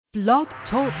Blog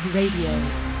Talk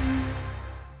Radio.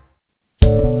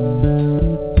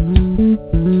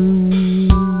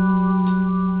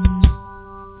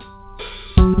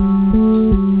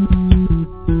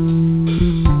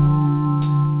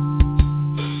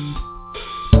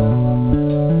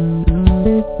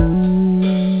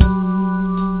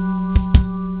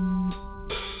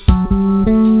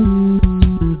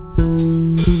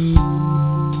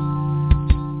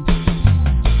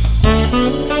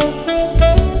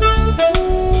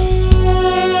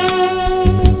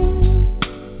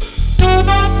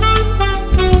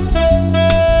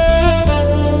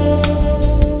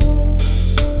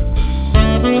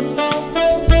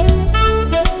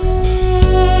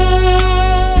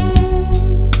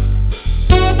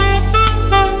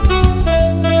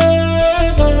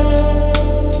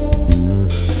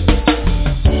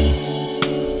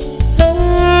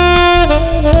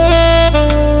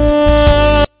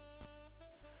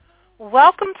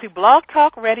 Blog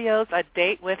Talk Radio's A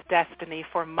Date with Destiny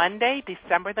for Monday,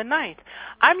 December the 9th.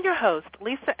 I'm your host,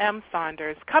 Lisa M.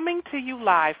 Saunders, coming to you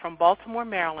live from Baltimore,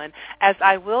 Maryland, as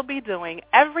I will be doing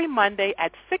every Monday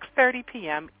at 6:30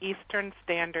 p.m. Eastern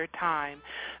Standard Time.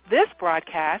 This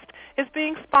broadcast is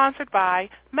being sponsored by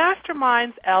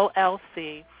Masterminds,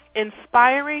 LLC,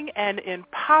 inspiring and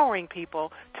empowering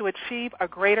people to achieve a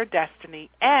greater destiny,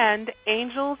 and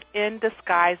Angels in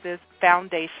Disguises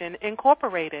Foundation,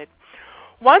 Incorporated.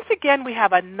 Once again, we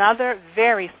have another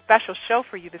very special show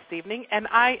for you this evening, and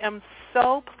I am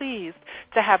so pleased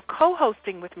to have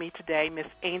co-hosting with me today Miss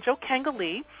Angel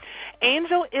Kangalee.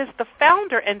 Angel is the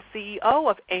founder and CEO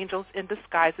of Angels in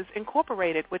Disguises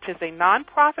Incorporated, which is a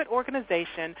nonprofit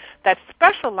organization that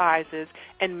specializes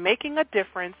in making a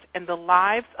difference in the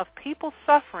lives of people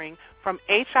suffering from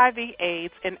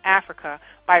HIV/AIDS in Africa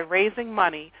by raising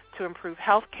money to improve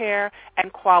health care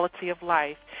and quality of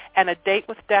life. And A Date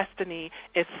with Destiny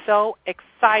is so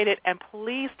excited and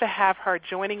pleased to have her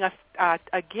joining us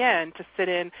again to sit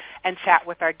in and chat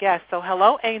with our guests. So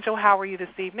hello, Angel. How are you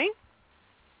this evening?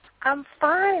 I'm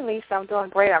fine, Lisa. I'm doing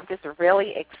great. I'm just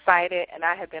really excited, and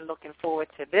I have been looking forward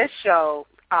to this show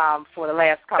for the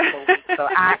last couple of weeks, so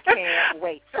I can't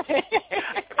wait.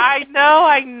 I know,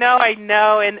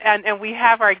 and we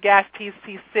have our guest. He's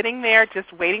sitting there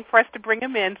just waiting for us to bring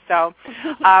him in, so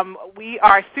we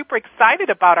are super excited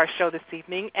about our show this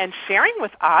evening, and sharing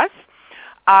with us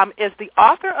is the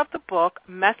author of the book,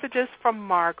 Messages from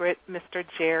Margaret, Mr.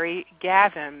 Gerry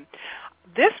Gavin.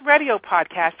 This radio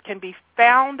podcast can be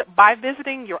found by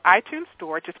visiting your iTunes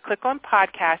store. Just click on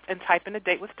podcast and type in A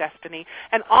Date with Destiny.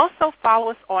 And also follow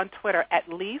us on Twitter at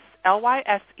Lise,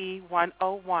 Lyse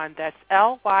 101. That's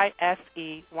Lyse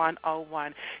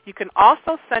 101. You can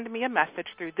also send me a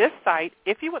message through this site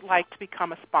if you would like to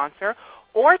become a sponsor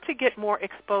or to get more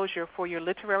exposure for your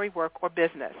literary work or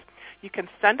business. You can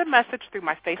send a message through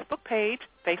my Facebook page,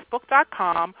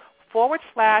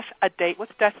 facebook.com/A Date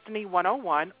with Destiny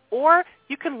 101, or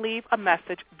you can leave a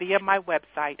message via my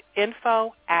website,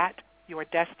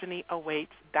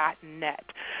 info@yourdestinyawaits.net.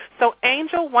 So,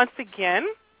 Angel, once again,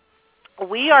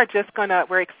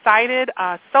 we're excited,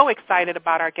 so excited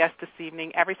about our guest this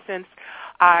evening. Ever since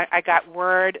I got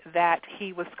word that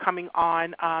he was coming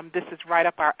on, this is right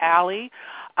up our alley,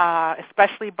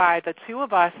 especially by the two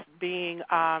of us being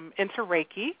into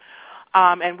Reiki.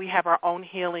 And we have our own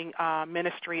healing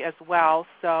ministry as well.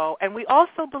 So, and we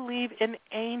also believe in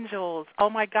angels. Oh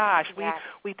my gosh,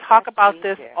 we talk about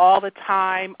this all the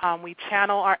time. We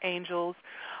channel our angels.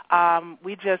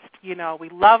 We just, we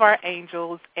love our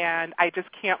angels, and I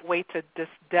just can't wait to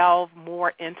just delve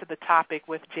more into the topic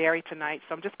with Gerry tonight.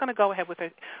 So I'm just going to go ahead with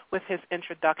his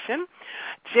introduction.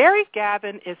 Gerry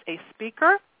Gavin is a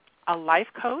speaker, a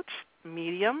life coach,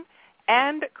 medium,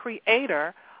 and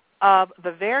creator of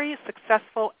the very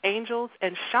successful Angels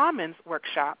and Shamans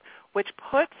workshop, which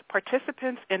puts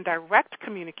participants in direct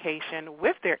communication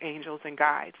with their angels and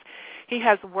guides. He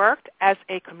has worked as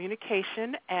a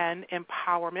communication and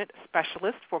empowerment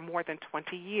specialist for more than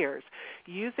 20 years,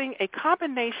 using a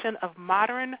combination of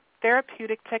modern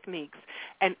therapeutic techniques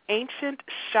and ancient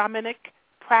shamanic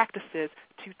practices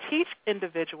to teach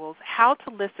individuals how to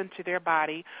listen to their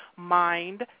body,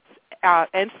 mind,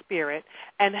 and spirit,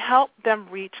 and help them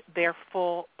reach their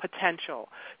full potential.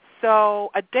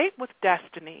 So A Date with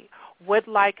Destiny would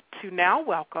like to now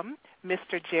welcome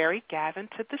Mr. Gerry Gavin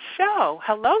to the show.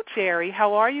 Hello, Gerry.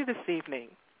 How are you this evening?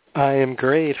 I am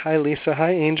great. Hi, Lisa.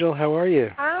 Hi, Angel. How are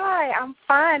you? Hi, I'm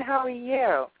fine. How are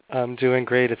you? I'm doing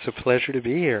great. It's a pleasure to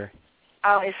be here.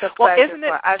 Oh, it's a pleasure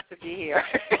for us to be here.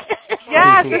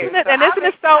 Yes, isn't it? And isn't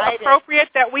it so appropriate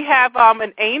that we have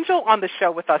an angel on the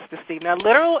show with us this evening, a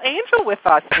literal angel with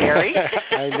us, Gerry?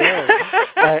 I know.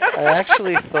 I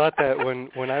actually thought that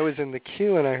when I was in the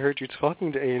queue and I heard you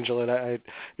talking to Angel, and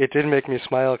it did make me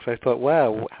smile because I thought,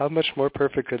 wow, how much more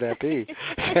perfect could that be?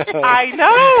 I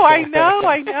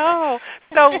know.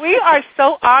 So we are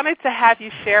so honored to have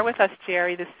you share with us,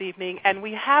 Gerry, this evening, and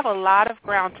we have a lot of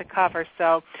ground to cover.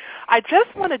 So I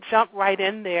just want to jump right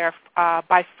in there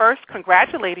by first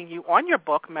congratulating you on your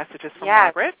book, Messages from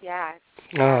Margaret. Yes.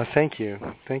 Oh, thank you.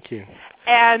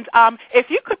 And if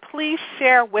you could please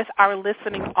share with our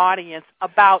listening audience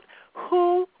about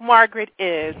who Margaret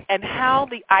is and how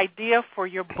the idea for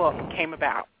your book came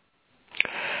about.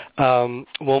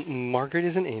 Well, Margaret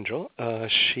is an angel.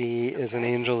 She is an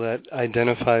angel that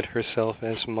identified herself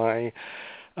as my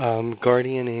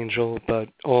guardian angel, but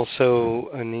also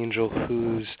an angel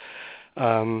whose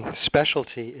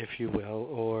specialty, if you will,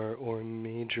 or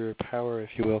major power, if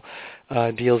you will,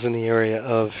 deals in the area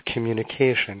of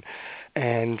communication.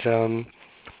 And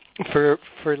for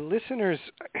listeners,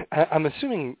 I'm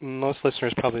assuming most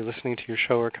listeners probably listening to your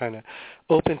show are kind of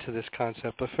open to this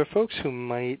concept, but for folks who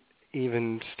might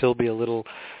even still be a little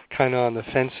kind of on the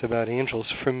fence about angels,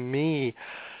 for me,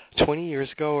 20 years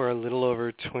ago or a little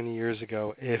over 20 years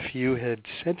ago, if you had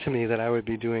said to me that I would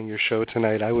be doing your show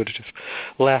tonight, I would have just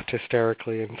laughed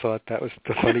hysterically and thought that was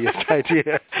the funniest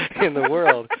idea in the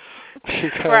world.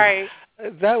 Because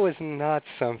that was not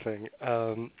something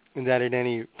that at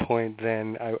any point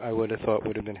then I would have thought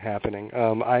would have been happening.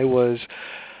 I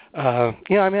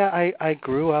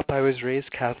grew up, I was raised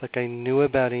Catholic, I knew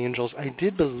about angels, I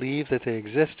did believe that they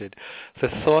existed. The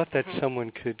thought that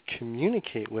someone could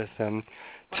communicate with them,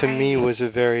 to me, was a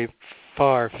very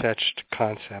far-fetched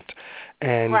concept.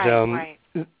 And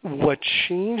what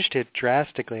changed it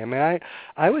drastically,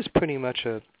 I was pretty much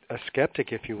a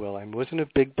skeptic, if you will. I wasn't a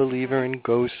big believer in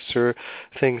ghosts or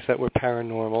things that were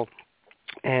paranormal.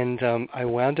 And I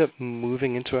wound up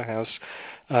moving into a house,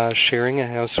 sharing a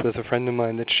house with a friend of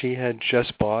mine that she had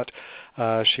just bought.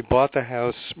 She bought the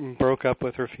house, broke up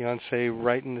with her fiancé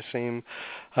right in the same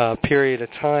period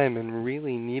of time, and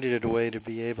really needed a way to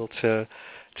be able to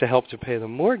help to pay the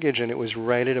mortgage, and it was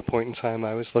right at a point in time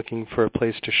I was looking for a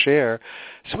place to share.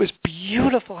 So it was a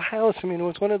beautiful house. It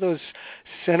was one of those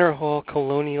center hall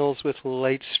colonials with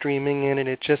light streaming in it.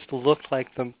 It just looked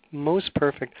like the most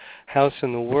perfect house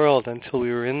in the world until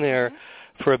we were in there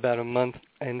for about a month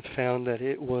and found that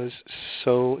it was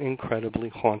so incredibly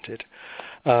haunted.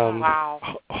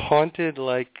 Haunted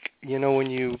like,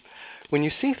 when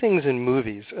you see things in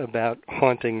movies about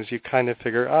hauntings, you kind of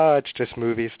figure, it's just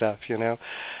movie stuff,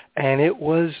 And it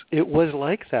was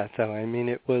like that, though.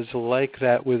 It was like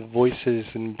that with voices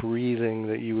and breathing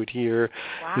that you would hear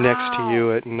next to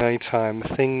you at nighttime,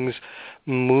 things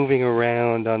moving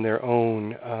around on their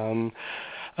own,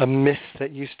 a mist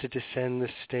that used to descend the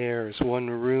stairs, one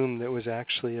room that was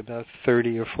actually about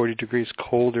 30 or 40 degrees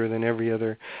colder than every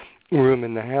other room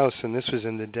in the house, and this was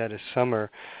in the dead of summer.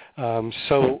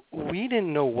 So we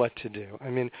didn't know what to do.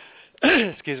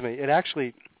 Excuse me,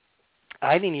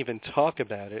 I didn't even talk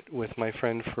about it with my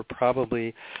friend for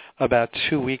probably about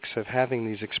 2 weeks of having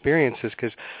these experiences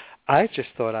because I just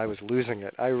thought I was losing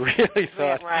it. I really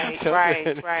thought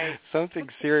something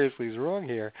seriously is wrong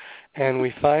here. And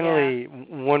we finally,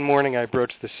 one morning I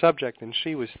broached the subject, and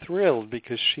she was thrilled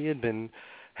because she had been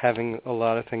having a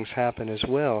lot of things happen as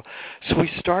well. So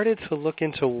we started to look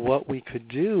into what we could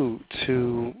do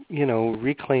to,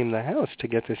 reclaim the house, to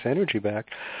get this energy back,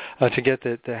 to get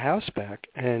the house back.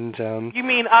 And you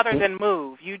mean other than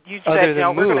move? You said,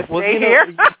 we're going to stay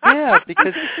here? Yeah,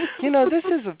 because,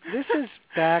 this is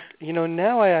back,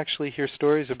 now I actually hear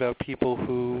stories about people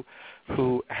who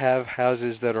have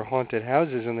houses that are haunted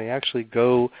houses, and they actually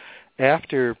go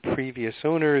after previous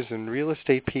owners and real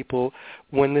estate people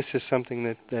when this is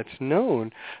something that's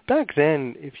known. Back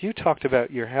then, if you talked about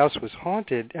your house was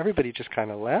haunted, everybody just kind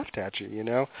of laughed at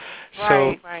you,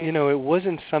 So, it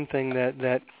wasn't something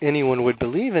that anyone would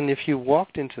believe. And if you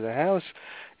walked into the house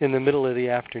in the middle of the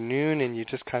afternoon and you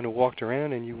just kind of walked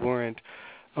around and you weren't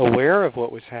aware of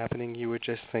what was happening, you would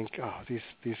just think,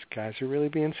 these guys are really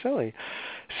being silly.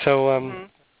 So,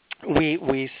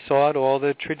 We sought all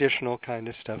the traditional kind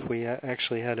of stuff. We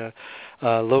actually had a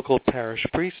local parish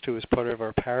priest who was part of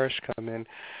our parish come in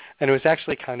And it was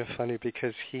actually kind of funny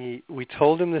because we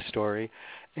told him the story,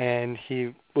 and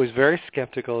he was very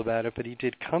skeptical about it, but he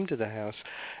did come to the house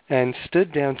and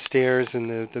stood downstairs in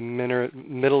the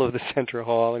middle of the center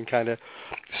hall and kind of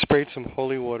sprayed some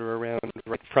holy water around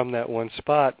right from that one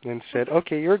spot and said,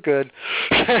 "Okay, you're good."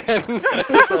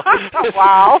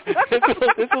 Wow.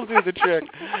 This will do the trick.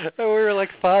 And we were like,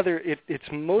 "Father,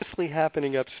 it's mostly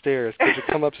happening upstairs. Could you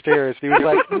come upstairs?" He was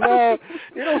like, "No,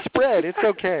 it'll spread. It's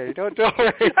okay. Don't worry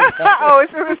about it." Oh,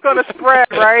 it's just going to spread,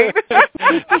 right?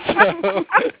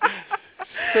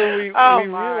 So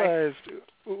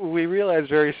we realized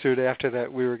very soon after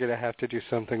that we were going to have to do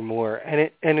something more, and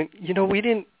we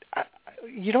didn't.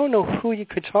 You don't know who you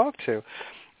could talk to,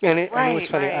 and it was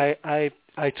funny. Right.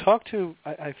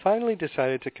 I finally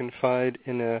decided to confide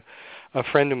in a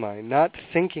friend of mine, not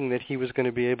thinking that he was going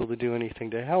to be able to do anything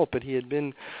to help, but he had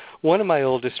been one of my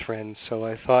oldest friends, so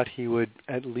I thought he would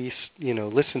at least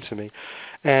listen to me.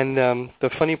 And the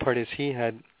funny part is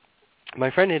my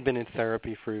friend had been in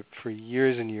therapy for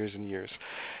years and years and years.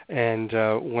 And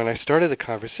when I started the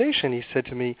conversation, he said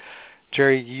to me,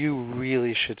 "Jerry, you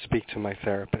really should speak to my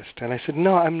therapist." And I said,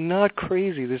 "No, I'm not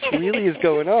crazy. This really is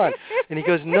going on." And he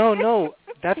goes, No,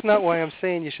 that's not why I'm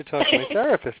saying you should talk to my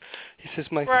therapist. He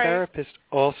says, "My therapist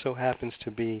also happens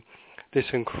to be this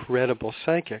incredible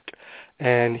psychic."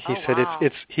 And he said, wow.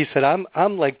 He said,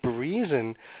 I'm like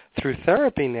breezing through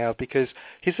therapy now because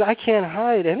he said, I can't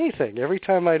hide anything. Every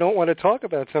time I don't want to talk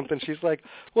about something, she's like,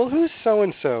 "Well, who's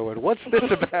so-and-so and what's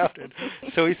this about it?"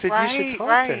 So he said, "You should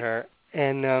talk to her."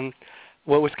 And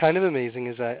what was kind of amazing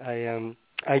is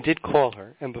I did call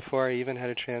her, and before I even had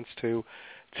a chance to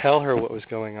tell her what was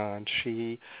going on,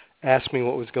 she asked me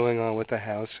what was going on with the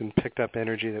house and picked up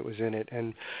energy that was in it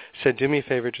and said, "Do me a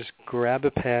favor, just grab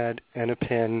a pad and a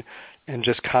pen and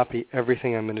just copy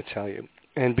everything I'm going to tell you,"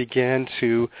 and began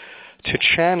to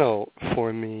channel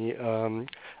for me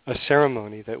a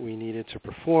ceremony that we needed to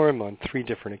perform on 3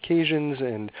 different occasions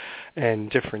and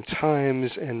different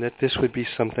times, and that this would be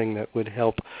something that would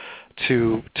help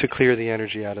to clear the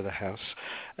energy out of the house.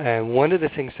 And one of the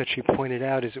things that she pointed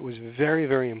out is it was very,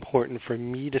 very important for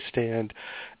me to stand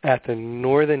at the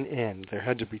northern end. There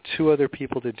had to be 2 other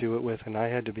people to do it with, and I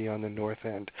had to be on the north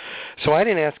end. So I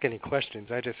didn't ask any questions.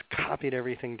 I just copied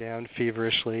everything down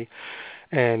feverishly,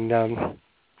 and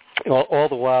all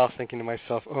the while thinking to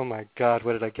myself, "Oh my God,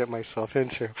 what did I get myself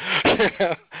into?"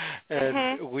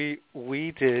 And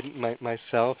we did,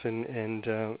 myself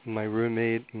and my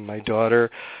roommate and my daughter,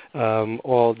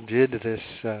 all did this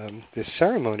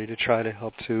ceremony to try to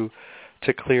help to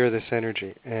clear this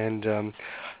energy. And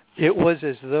it was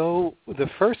as though the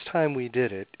first time we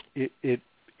did it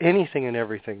anything and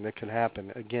everything that could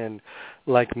happen, again,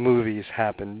 like movies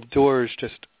happen, doors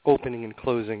just opening and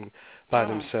closing by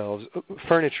themselves,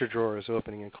 furniture drawers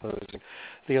opening and closing.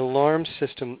 The alarm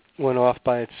system went off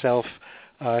by itself,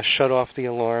 shut off the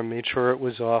alarm, made sure it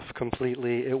was off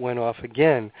completely. It went off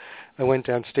again. I went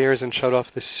downstairs and shut off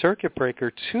the circuit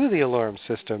breaker to the alarm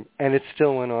system, and it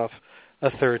still went off a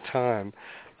 3rd time.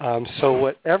 So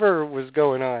whatever was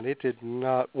going on, it did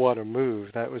not want to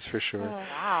move, that was for sure.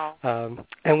 Oh, wow.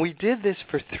 And we did this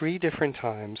for 3 different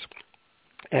times.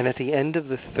 And at the end of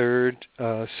the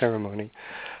 3rd ceremony,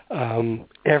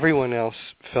 everyone else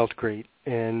felt great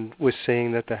and was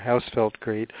saying that the house felt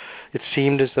great. It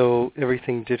seemed as though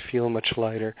everything did feel much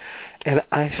lighter. And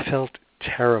I felt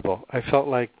terrible. I felt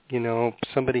like,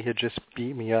 somebody had just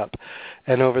beat me up.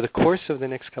 And over the course of the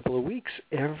next couple of weeks,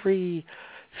 everything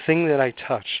that I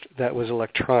touched that was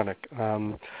electronic,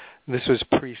 this was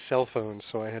pre-cell phone,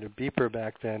 so I had a beeper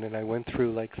back then, and I went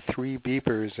through like 3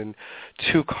 beepers and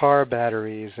 2 car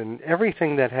batteries and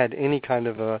everything that had any kind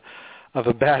of a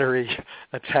battery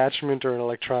attachment or an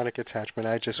electronic attachment.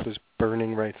 I just was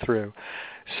burning right through.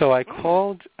 So I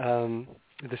called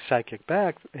the psychic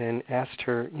back and asked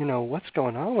her, what's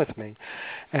going on with me?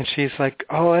 And she's like,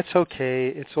 "Oh, it's okay.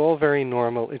 It's all very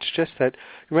normal. It's just that,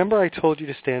 remember I told you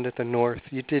to stand at the north?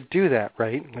 You did do that,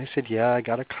 right?" And I said, "Yeah, I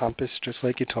got a compass just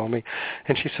like you told me."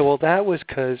 And she said, "Well, that was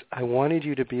because I wanted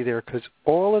you to be there because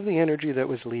all of the energy that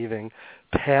was leaving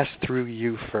passed through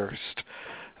you first."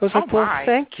 I was like, "Well,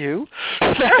 thank you."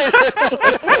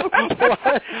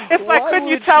 It's like, couldn't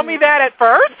you tell me that at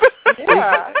first?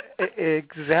 Yeah.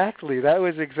 Exactly. That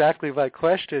was exactly my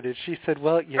question. And she said,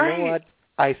 "Well, you know what?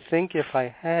 I think if I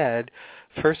had,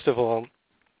 first of all,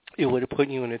 it would have put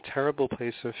you in a terrible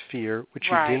place of fear, which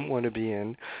you didn't want to be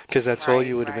in, because that's all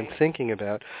you would have been thinking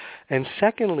about. And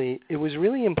secondly, it was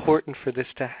really important for this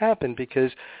to happen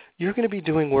because you're going to be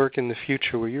doing work in the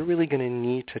future where you're really going to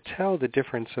need to tell the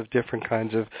difference of different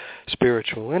kinds of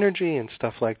spiritual energy and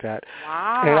stuff like that.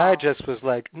 Wow. And I just was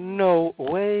like, no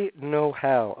way, no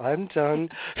how. I'm done.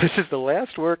 This is the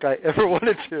last work I ever want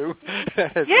to do.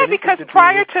 Yeah, because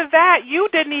prior to that, you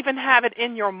didn't even have it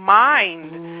in your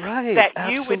mind that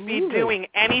absolutely. you would be doing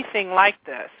anything like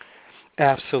this.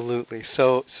 Absolutely.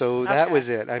 So that was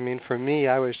it. I mean, for me,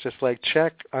 I was just like,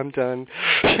 check, I'm done.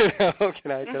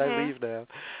 Can I leave now?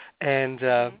 And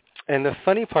the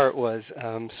funny part was,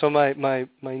 so my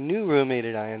new roommate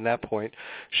and I, at that point,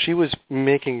 she was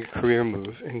making a career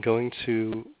move and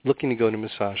looking to go to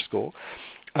massage school.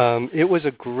 It was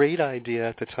a great idea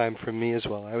at the time for me as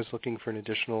well. I was looking for an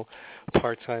additional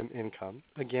part-time income.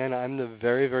 Again, I'm the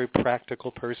very, very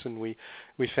practical person. We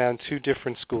found two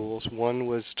different schools. One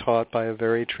was taught by a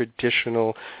very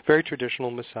traditional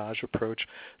massage approach.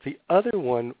 The other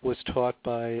one was taught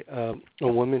by a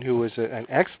woman who was an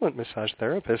excellent massage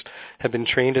therapist, had been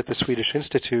trained at the Swedish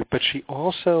Institute, but she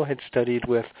also had studied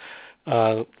with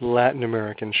Latin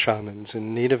American shamans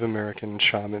and Native American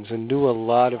shamans and knew a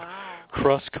lot of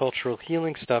cross-cultural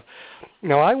healing stuff.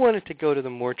 Now, I wanted to go to the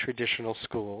more traditional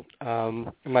school.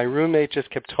 My roommate just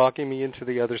kept talking me into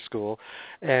the other school,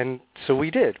 and so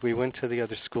we did. We went to the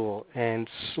other school, and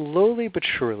slowly but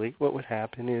surely what would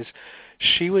happen is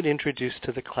she would introduce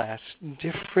to the class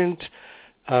different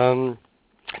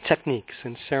techniques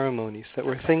and ceremonies that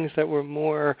were things that were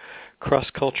more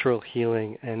cross-cultural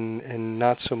healing and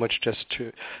not so much just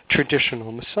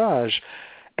traditional massage.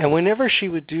 And whenever she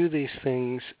would do these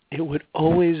things, it would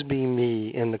always be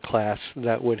me in the class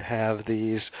that would have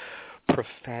these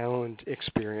profound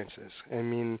experiences. I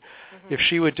mean, if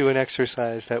she would do an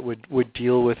exercise that would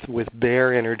deal with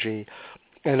bear energy,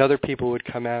 and other people would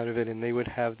come out of it and they would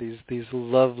have these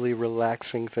lovely,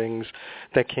 relaxing things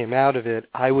that came out of it,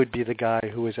 I would be the guy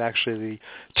who was actually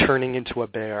turning into a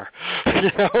bear.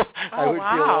 I would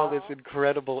feel all this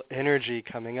incredible energy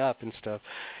coming up and stuff.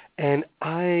 And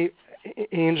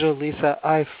Angel, Lisa,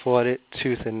 I fought it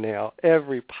tooth and nail,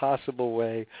 every possible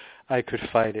way I could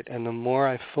fight it. And the more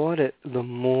I fought it, the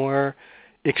more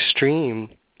extreme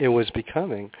it was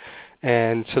becoming.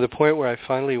 And to the point where I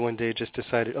finally one day just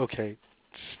decided, okay,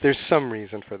 there's some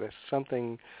reason for this.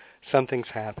 Something's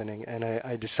happening. And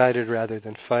I decided rather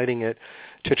than fighting it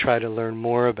to try to learn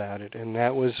more about it. And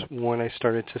that was when I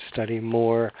started to study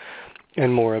more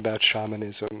and more about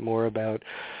shamanism, more about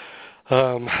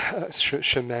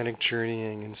shamanic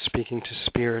journeying and speaking to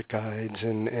spirit guides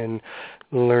and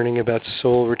learning about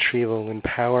soul retrieval and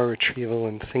power retrieval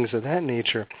and things of that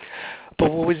nature.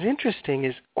 But what was interesting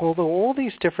is, although all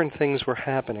these different things were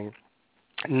happening,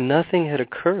 nothing had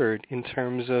occurred in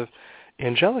terms of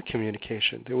angelic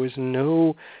communication. There was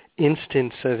no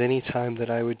instance of any time that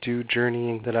I would do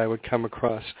journeying that I would come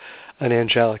across an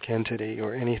angelic entity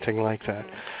or anything like that.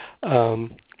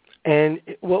 And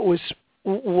what was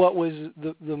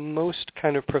the most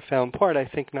kind of profound part, I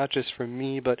think, not just for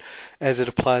me, but as it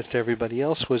applies to everybody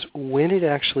else, was when it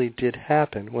actually did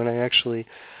happen, when I actually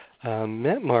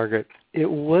met Margaret. It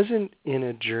wasn't in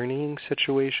a journeying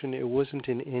situation. It wasn't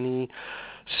in any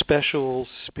special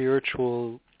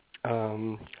spiritual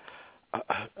type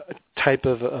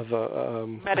of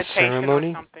meditation ceremony.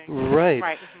 Or something. Right.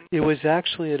 Mm-hmm. It was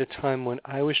actually at a time when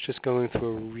I was just going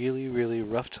through a really, really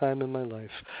rough time in my life.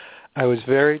 I was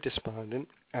very despondent.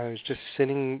 I was just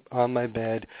sitting on my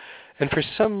bed. And for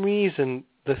some reason,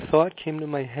 the thought came to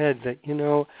my head that,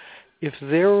 if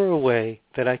there were a way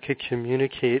that I could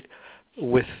communicate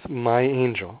with my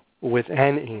angel, with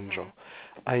an angel,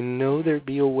 I know there'd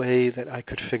be a way that I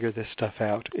could figure this stuff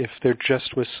out if there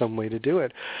just was some way to do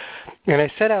it. And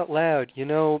I said out loud,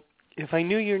 if I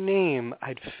knew your name,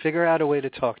 I'd figure out a way to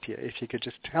talk to you. If you could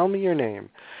just tell me your name.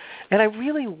 And I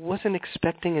really wasn't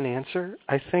expecting an answer.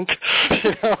 I think,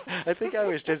 I think I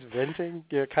was just venting,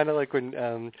 kind of like when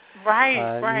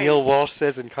Neil Walsh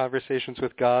says in Conversations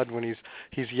with God, when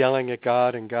he's yelling at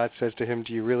God, and God says to him,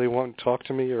 "Do you really want to talk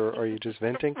to me, or are you just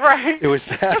venting?" Right. It was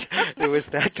that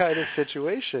kind of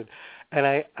situation. And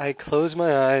I closed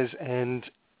my eyes, and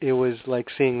it was like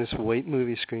seeing this white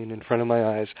movie screen in front of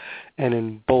my eyes, and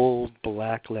in bold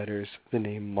black letters, the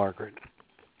name Margaret.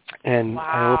 And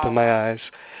I opened my eyes.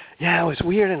 Yeah, it was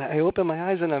weird, and I opened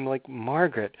my eyes, and I'm like,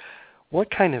 Margaret,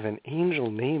 what kind of an angel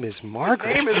name is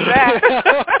Margaret? What name is that?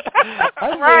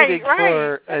 I'm waiting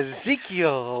for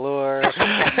Ezekiel or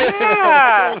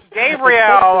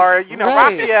Gabriel or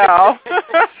Raphael.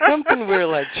 Something where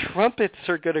like trumpets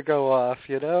are going to go off,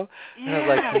 And I'm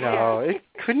like, no, it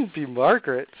couldn't be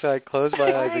Margaret. So I closed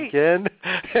my eyes again,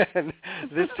 and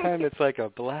this time it's like a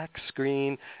black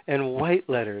screen and white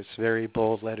letters, very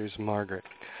bold letters, Margaret.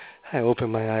 I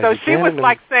opened my eyes So again. she was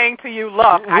like saying to you,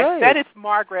 look, I said it's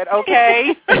Margaret,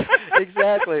 okay?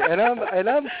 Exactly. And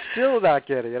I'm still not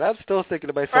getting it. I'm still thinking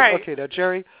to myself, okay, now,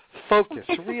 Gerry, focus.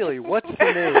 Really, what's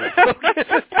the name?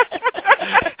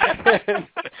 And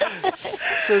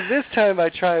so this time I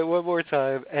try it one more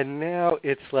time, and now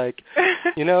it's like,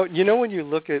 you know when you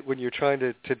look at, when you're trying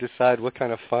to decide what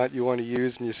kind of font you want to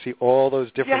use and you see all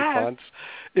those different fonts?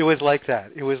 It was like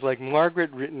that. It was like Margaret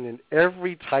written in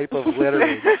every type of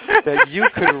lettering that you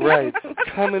could write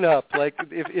coming up. Like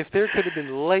if there could have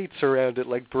been lights around it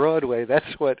like Broadway, that's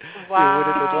what it would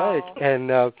have been like. And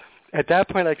at that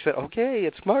point I said, okay,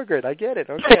 it's Margaret. I get it.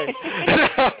 Okay.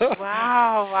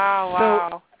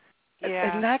 Wow.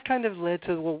 Yeah. And that kind of led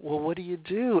to, well, what do you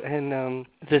do? And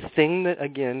the thing that,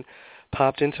 again,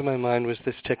 popped into my mind was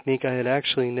this technique I had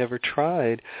actually never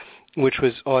tried, which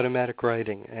was automatic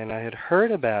writing. And I had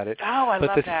heard about it. Oh, I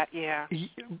love that, yeah.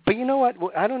 But you know what?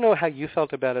 I don't know how you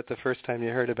felt about it the first time you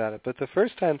heard about it, but the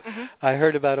first time I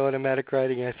heard about automatic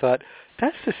writing, I thought,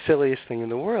 that's the silliest thing in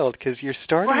the world, because you're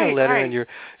starting a letter and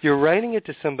you're writing it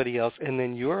to somebody else, and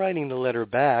then you're writing the letter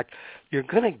back. You're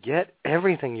going to get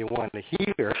everything you want to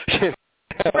hear.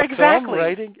 Exactly.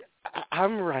 So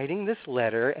I'm writing this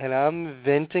letter, and I'm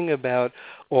venting about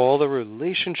all the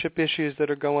relationship issues that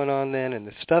are going on then, and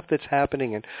the stuff that's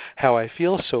happening, and how I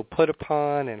feel so put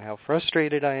upon, and how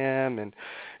frustrated I am, and,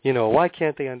 why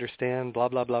can't they understand, blah,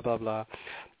 blah, blah, blah, blah.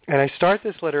 And I start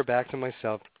this letter back to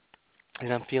myself,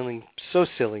 and I'm feeling so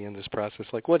silly in this process,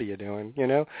 like, what are you doing,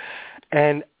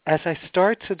 And as I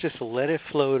start to just let it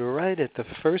flow to write it, the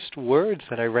first words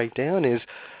that I write down is,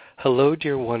 hello,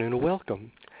 dear one, and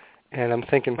welcome. And I'm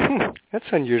thinking, that's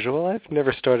unusual. I've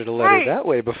never started a letter that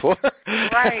way before.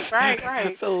 Right.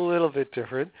 It's a little bit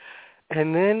different.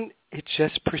 And then it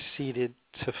just proceeded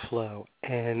to flow.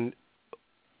 And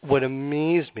what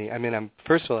amazed me,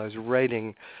 first of all, I was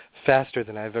writing faster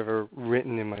than I've ever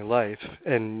written in my life,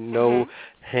 and no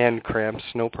hand cramps,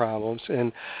 no problems.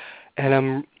 And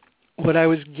what I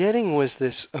was getting was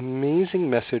this amazing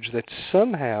message that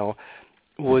somehow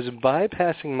was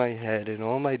bypassing my head and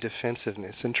all my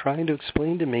defensiveness and trying to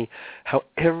explain to me how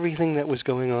everything that was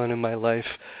going on in my life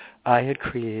I had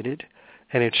created,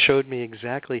 and it showed me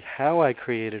exactly how I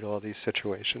created all these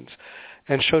situations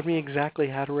and showed me exactly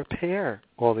how to repair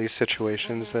all these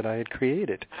situations that I had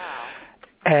created.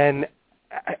 And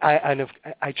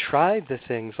I tried the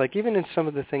things, like even in some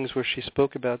of the things where she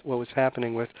spoke about what was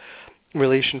happening with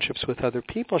relationships with other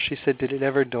people, she said, did it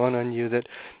ever dawn on you that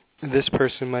this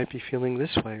person might be feeling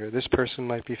this way, or this person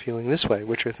might be feeling this way,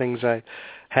 which are things I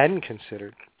hadn't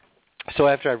considered. So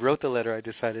after I wrote the letter, I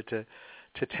decided to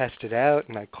test it out,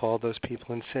 and I called those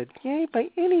people and said, "Yay,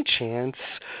 by any chance,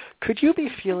 could you be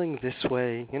feeling this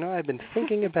way? I've been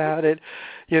thinking about it,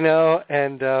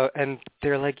 and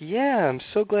they're like, yeah, I'm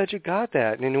so glad you got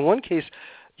that." And in one case,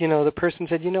 the person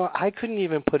said, I couldn't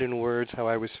even put in words how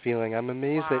I was feeling. I'm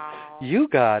amazed that you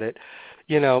got it.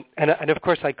 And of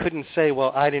course I couldn't say,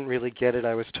 well, I didn't really get it.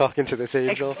 I was talking to this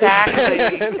angel.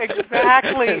 Exactly,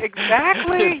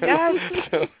 yes.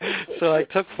 So I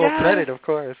took full credit, of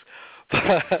course.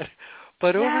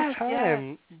 But over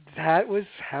time, that was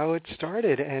how it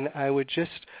started. And I would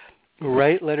just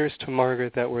write letters to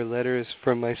Margaret that were letters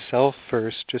for myself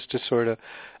first, just to sort of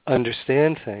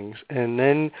understand things. And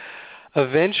then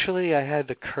eventually I had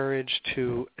the courage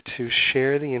to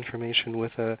share the information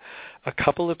with a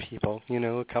couple of people,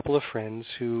 a couple of friends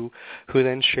who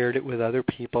then shared it with other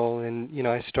people. And,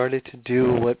 I started to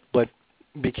do what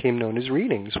became known as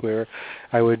readings, where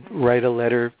I would write a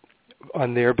letter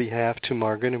on their behalf to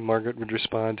Margaret, and Margaret would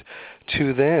respond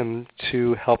to them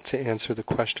to help to answer the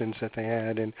questions that they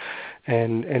had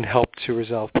and help to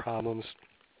resolve problems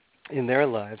in their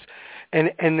lives.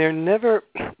 And they're never,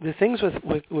 the things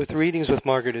with readings with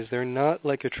Margaret is they're not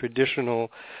like a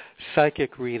traditional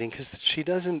psychic reading, because she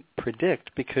doesn't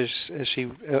predict, because as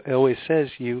she always says,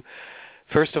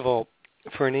 first of all,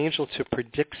 for an angel to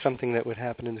predict something that would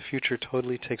happen in the future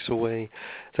totally takes away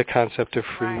the concept of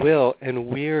free will. And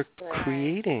we're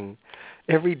creating,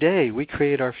 every day we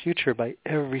create our future by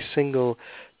every single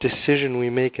decision we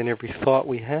make and every thought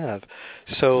we have.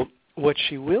 So what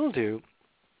she will do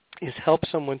is help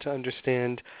someone to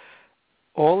understand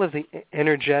all of the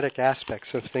energetic aspects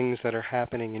of things that are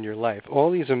happening in your life,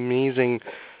 all these amazing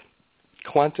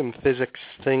quantum physics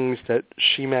things that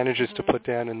she manages to put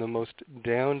down in the most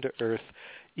down-to-earth,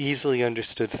 easily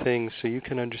understood things, so you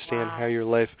can understand how your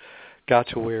life got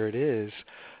to where it is.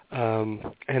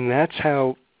 And that's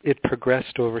how it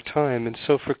progressed over time. And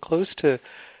so for close to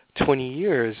 20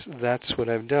 years, that's what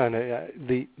I've done.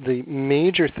 The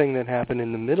major thing that happened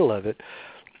in the middle of it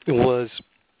was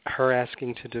her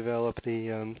asking to develop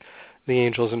the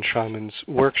Angels and Shamans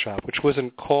workshop, which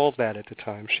wasn't called that at the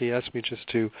time. She asked me just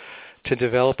to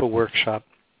develop a workshop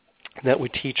that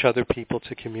would teach other people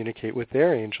to communicate with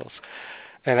their angels.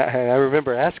 And I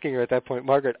remember asking her at that point,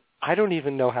 Margaret, I don't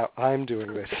even know how I'm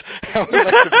doing this. How am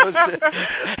I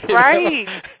supposed to? Right.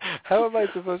 How am I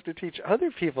supposed to teach other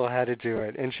people how to do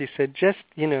it? And she said, just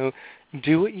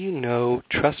do what you know,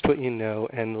 trust what you know,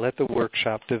 and let the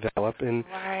workshop develop, and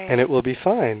it will be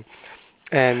fine.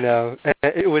 And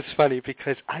it was funny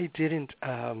because I didn't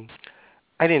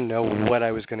know what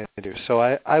I was going to do. So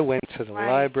I went to the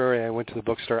library, I went to the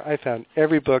bookstore, I found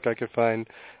every book I could find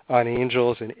on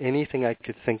angels and anything I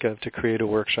could think of to create a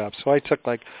workshop. So I took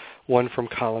like one from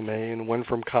column A and one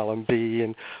from column B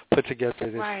and put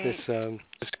together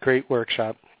this great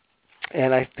workshop.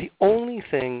 And the only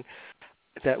thing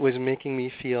that was making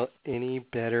me feel any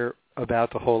better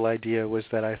about the whole idea was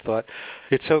that I thought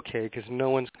it's okay because no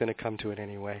one's going to come to it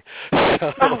anyway. So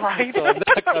I'm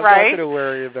not going to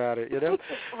worry about it,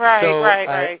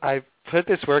 Right. I put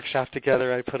this workshop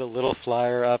together. I put a little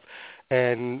flyer up,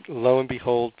 and lo and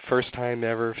behold, first time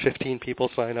ever, 15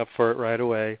 people sign up for it right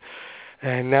away.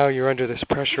 And now you're under this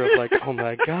pressure of like, oh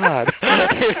my God.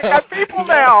 I got people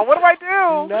now. What do I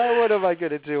do? Now what am I going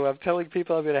to do? I'm telling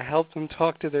people I'm going to help them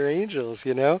talk to their angels,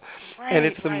 Right, and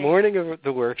it's the morning of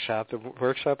the workshop. The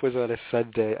workshop was on a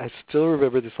Sunday. I still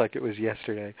remember this like it was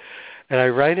yesterday. And I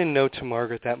write a note to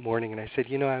Margaret that morning, and I said,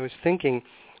 I was thinking,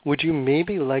 would you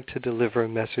maybe like to deliver a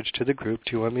message to the group?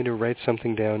 Do you want me to write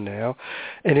something down now?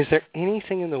 And is there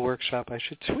anything in the workshop I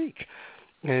should tweak?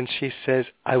 And she says,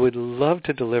 I would love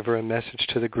to deliver a message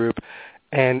to the group,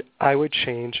 and I would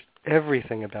change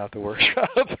everything about the workshop.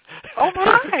 Oh,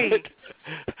 my.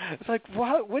 It's like,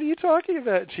 what are you talking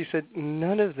about? And she said,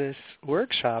 none of this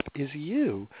workshop is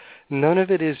you. None of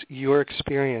it is your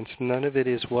experience. None of it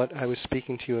is what I was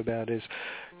speaking to you about is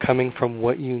coming from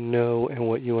what you know and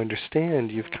what you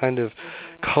understand. You've kind of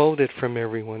culled it from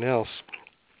everyone else.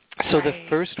 So the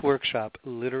first workshop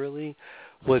literally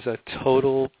was a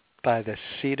total by the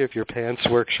seat of your pants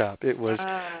workshop. It was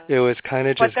kind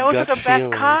of just gut feeling. But those are the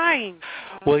best kind.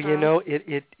 Well,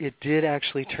 it did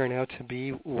actually turn out to be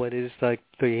what is like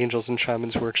the Angels and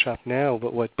Shamans workshop now,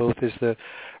 but what both is the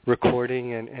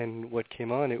recording and what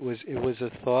came on. It was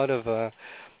a thought of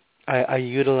I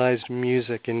utilized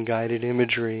music and guided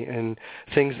imagery and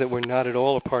things that were not at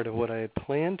all a part of what I had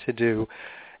planned to do,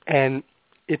 and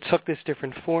it took this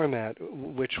different format,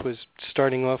 which was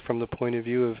starting off from the point of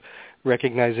view of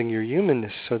recognizing your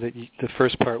humanness, so that the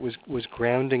first part was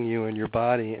grounding you in your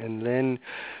body, and then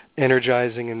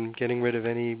energizing and getting rid of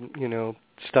any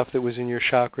stuff that was in your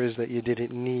chakras that you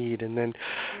didn't need, and then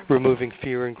removing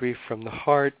fear and grief from the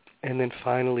heart, and then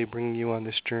finally bringing you on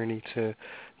this journey to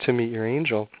meet your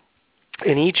angel.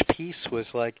 And each piece was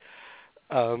like,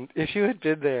 if you had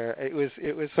been there, it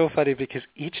was so funny because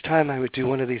each time I would do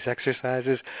one of these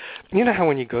exercises, you know how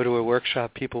when you go to a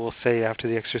workshop, people will say after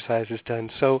the exercise is done,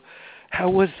 so how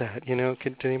was that? Did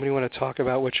anybody want to talk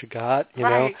about what you got?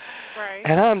 Right.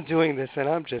 And I'm doing this, and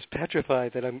I'm just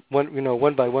petrified that I'm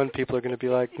one by one, people are going to be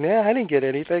like, nah, I didn't get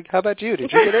anything. How about you?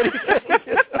 Did you get anything?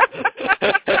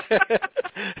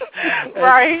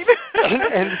 Right.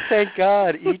 And thank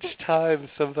God, each time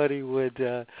somebody would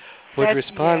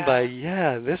respond by,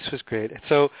 yeah, this was great.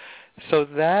 So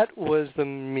that was the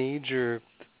major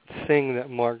thing that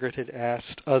Margaret had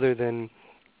asked, other than,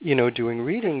 doing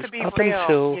readings up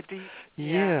until,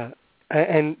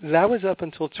 and that was up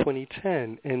until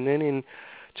 2010. And then in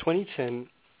 2010,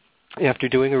 after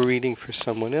doing a reading for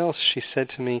someone else, she said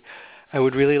to me, I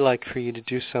would really like for you to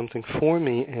do something for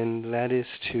me, and that is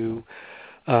to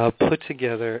put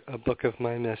together a book of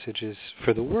my messages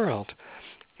for the world.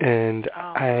 And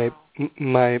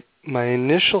my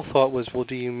initial thought was, well,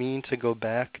 do you mean to go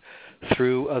back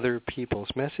through other people's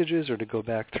messages or to go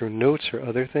back through notes or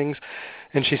other things?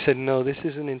 And she said, no, this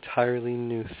is an entirely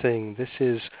new thing. This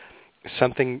is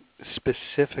something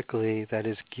specifically that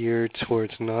is geared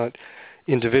towards not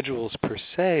individuals per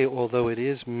se, although it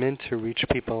is meant to reach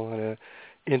people on an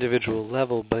individual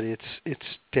level, but it's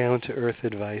down-to-earth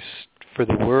advice for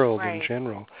the world in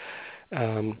general.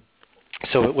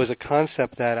 So it was a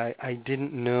concept that I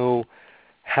didn't know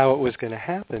how it was going to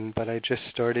happen, but I just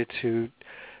started to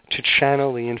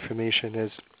channel the information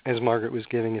as Margaret was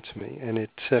giving it to me, and it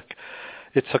took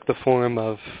the form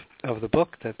of the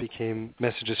book that became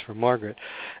Messages from Margaret.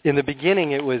 In the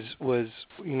beginning, it was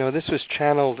this was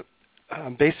channeled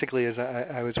basically as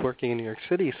I was working in New York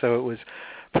City, so it was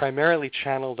primarily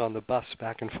channeled on the bus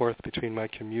back and forth between my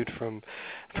commute from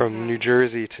New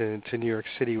Jersey to New York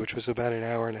City, which was about an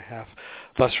hour and a half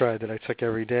bus ride that I took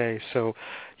every day. So,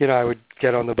 I would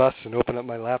get on the bus and open up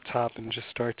my laptop and just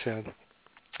start to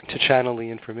channel the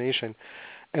information.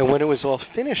 And when it was all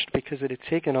finished, because it had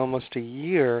taken almost a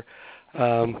year,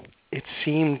 it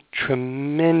seemed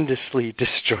tremendously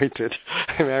disjointed.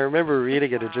 I mean, I remember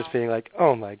reading it and just being like,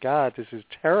 oh, my God, this is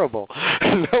terrible.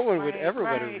 No one would ever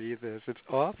want to read this. It's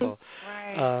awful.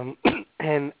 Right.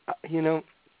 And,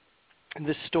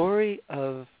 the story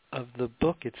of the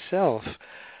book itself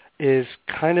is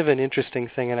kind of an interesting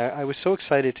thing. And I was so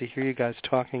excited to hear you guys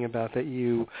talking about that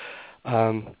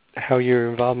how your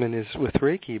involvement is with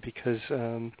Reiki, because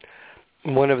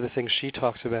one of the things she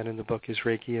talks about in the book is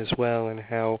Reiki as well, and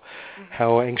how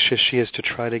anxious she is to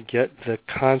try to get the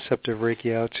concept of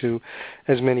Reiki out to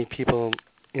as many people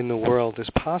in the world as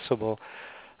possible.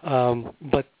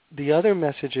 But the other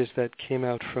messages that came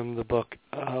out from the book,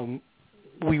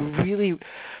 we really,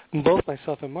 both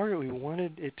myself and Margaret, we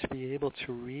wanted it to be able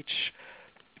to reach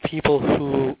people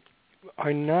who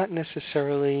are not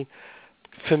necessarily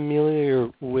familiar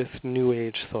with New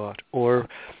Age thought or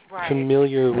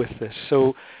familiar with this.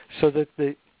 So that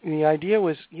the idea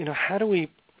was, how do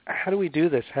we do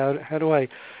this? How do I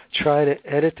try to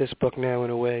edit this book now in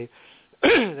a way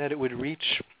that it would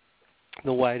reach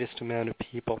the widest amount of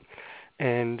people?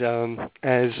 And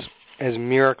as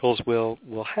miracles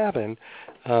will happen,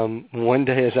 one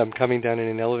day as I'm coming down in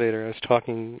an elevator, I was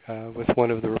talking with one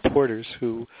of the reporters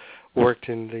who worked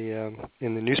in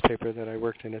the newspaper that I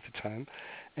worked in at the time,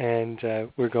 and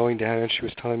we're going down, and she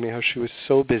was telling me how she was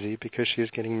so busy because she is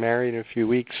getting married in a few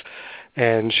weeks,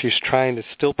 and she's trying to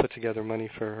still put together money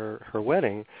for her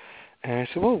wedding. And I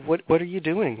said, well, what are you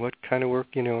doing? What kind of work,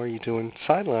 are you doing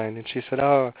sideline? And she said,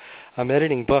 oh, I'm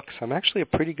editing books. I'm actually a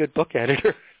pretty good book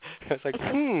editor. I was like,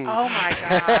 Oh, my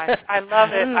gosh. I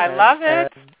love it. I love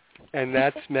it. And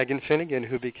that's Megan Finnegan,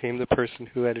 who became the person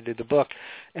who edited the book.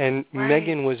 And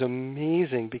Megan was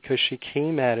amazing because she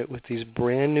came at it with these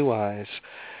brand new eyes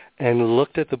and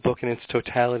looked at the book in its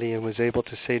totality and was able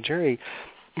to say, Jerry,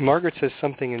 Margaret says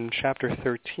something in chapter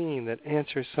 13 that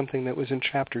answers something that was in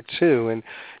chapter 2, and,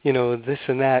 this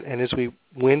and that. And as we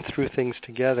went through things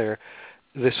together,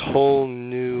 this whole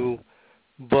new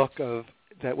book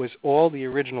that was all the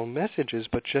original messages,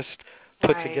 but just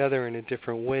put together in a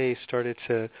different way, started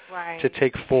to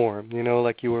take form.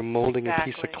 Like you were molding a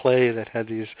piece of clay that had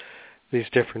these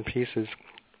different pieces.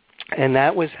 And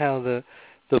that was how the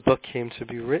book came to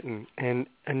be written. And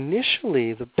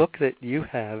initially, the book that you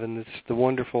have, and it's the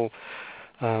wonderful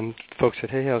folks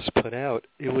at Hay House put out,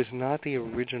 it was not the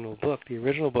original book. The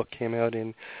original book came out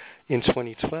in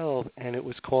 2012, and it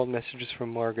was called Messages from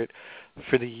Margaret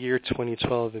for the year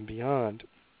 2012 and beyond.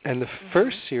 And the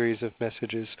first series of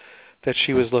messages that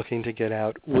she was looking to get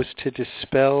out was to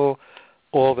dispel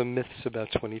all the myths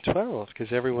about 2012,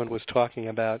 because everyone was talking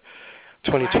about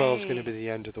 2012 is going to be the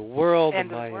end of the world, the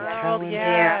Mayan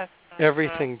calendar,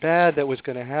 everything bad that was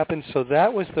going to happen. So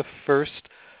that was the first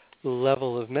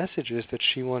level of messages that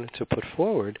she wanted to put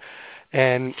forward.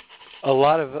 And a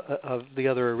lot of the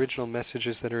other original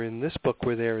messages that are in this book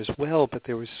were there as well, but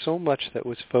there was so much that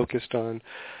was focused on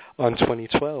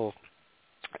 2012.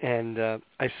 And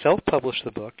I self-published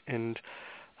the book and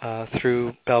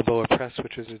through Balboa Press,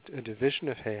 which is a division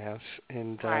of Hay House.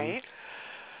 And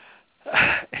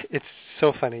it's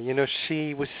so funny.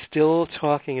 She was still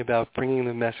talking about bringing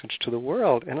the message to the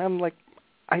world. And I'm like,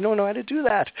 I don't know how to do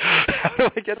that. How do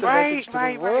I get the message to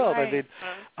the world? I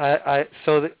mean,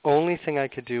 so the only thing I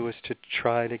could do was to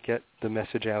try to get the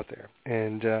message out there.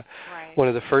 And one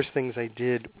of the first things I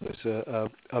did was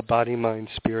a Body, Mind,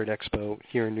 Spirit Expo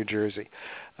here in New Jersey.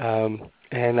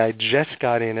 And I just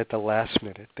got in at the last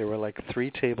minute. There were like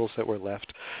 3 tables that were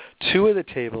left. 2 of the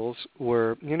tables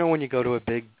were, when you go to a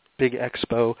big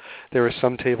expo, there are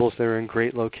some tables that are in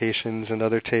great locations and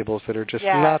other tables that are just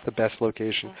not the best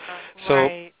location.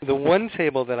 So the one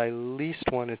table that I least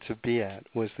wanted to be at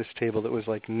was this table that was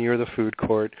like near the food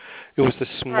court. It was the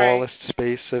smallest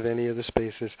space of any of the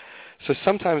spaces. So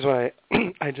sometimes when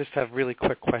I just have really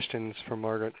quick questions for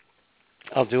Margaret,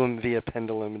 I'll do them via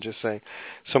pendulum and just say,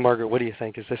 so Margaret, what do you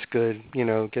think? Is this good?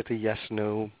 Get the yes,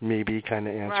 no, maybe kind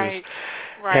of answers.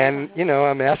 And,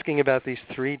 I'm asking about these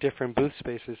 3 different booth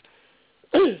spaces.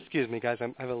 Excuse me, guys. I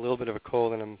have a little bit of a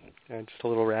cold, and I'm just a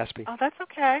little raspy. Oh, that's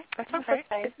okay. That's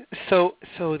okay. So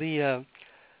the,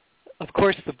 of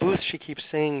course, the booth she keeps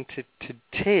saying to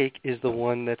take is the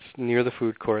one that's near the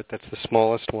food court. That's the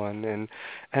smallest one. And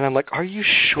I'm like, are you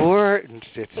sure? And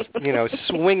it's,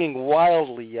 swinging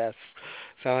wildly yes.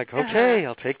 So I'm like, okay,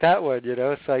 I'll take that one,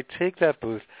 So I take that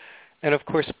booth. And, of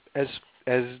course,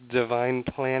 as divine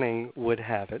planning would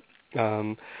have it,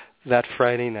 that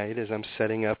Friday night as I'm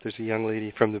setting up, there's a young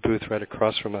lady from the booth right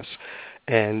across from us.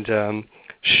 And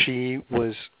she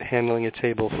was handling a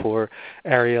table for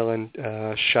Ariel and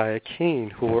Shia Kane,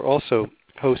 who were also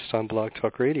hosts on Blog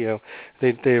Talk Radio.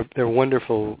 They're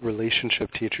wonderful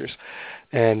relationship teachers.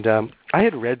 And I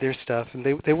had read their stuff, and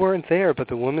they weren't there, but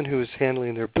the woman who was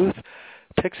handling their booth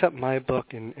picks up my book,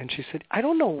 and she said, I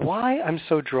don't know why I'm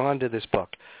so drawn to this book,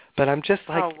 but I'm just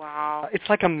like, oh, wow. It's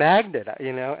like a magnet,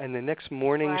 And the next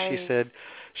morning she said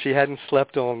she hadn't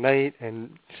slept all night and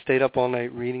stayed up all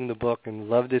night reading the book and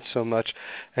loved it so much,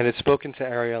 and had spoken to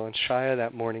Ariel and Shia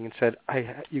that morning and said,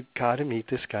 you got to meet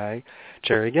this guy,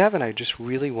 Gerry Gavin. I just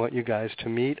really want you guys to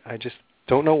meet. I just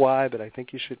don't know why, but I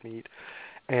think you should meet.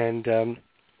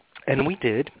 And we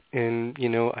did, and,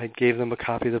 I gave them a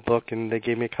copy of the book, and they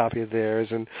gave me a copy of theirs.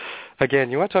 And, again,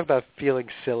 you want to talk about feeling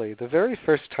silly. The very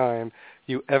first time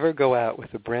you ever go out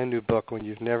with a brand-new book when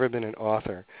you've never been an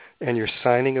author and you're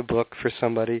signing a book for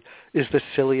somebody is the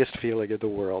silliest feeling in the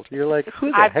world. You're like,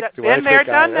 who the heck do I think I am? Been there,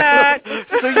 done that.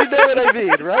 So you know what I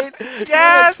mean, right? Yes,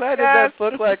 You're like signing that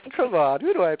book like, come on,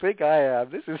 who do I think I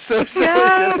am? This is so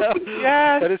silly,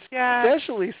 Yes, But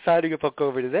especially signing a book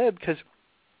over to them because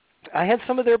I had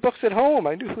some of their books at home.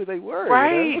 I knew who they were.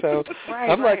 Right. So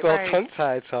I'm like all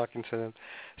tongue-tied talking to them.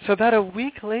 So about a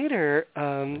week later,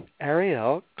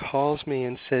 Ariel calls me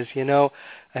and says, I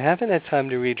haven't had time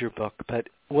to read your book, but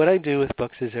what I do with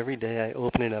books is every day I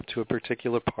open it up to a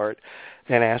particular part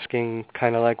and asking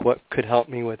kind of like what could help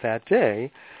me with that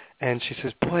day. And she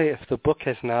says, boy, if the book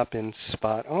has not been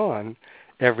spot on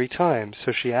every time.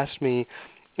 So she asked me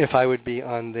if I would be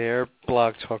on their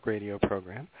Blog Talk Radio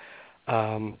program.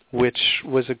 Which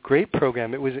was a great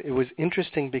program. It was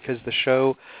interesting because their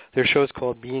show is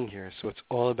called Being Here, so it's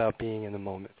all about being in the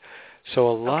moment. So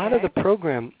a lot of the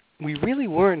program, we really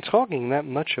weren't talking that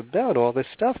much about all this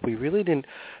stuff. We really didn't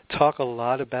talk a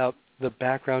lot about the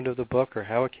background of the book or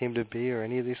how it came to be or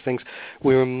any of these things.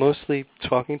 We were mostly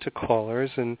talking to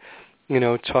callers and,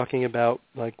 talking about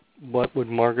like what would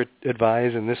Margaret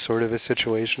advise in this sort of a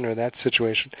situation or that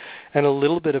situation, and a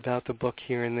little bit about the book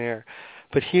here and there.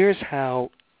 But here's how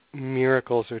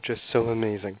miracles are just so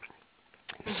amazing.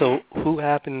 So who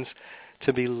happens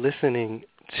to be listening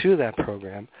to that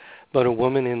program but a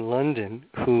woman in London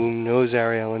who knows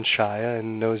Ariel and Shia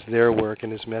and knows their work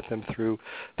and has met them through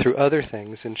other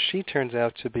things. And she turns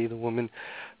out to be the woman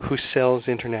who sells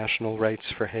international rights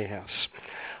for Hay House.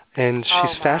 And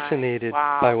she's fascinated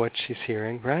by what she's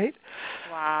hearing, right?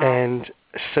 Wow. And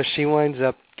so she winds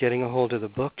up getting a hold of the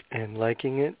book and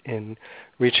liking it and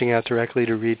reaching out directly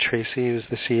to Reed Tracy, who's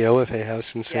the CEO of Hay House,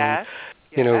 and saying,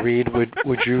 Reed,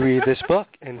 would you read this book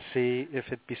and see if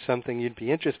it'd be something you'd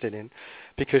be interested in?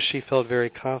 Because she felt very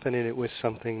confident it was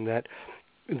something that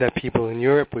people in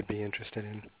Europe would be interested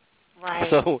in. Right.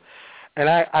 So, and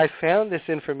I found this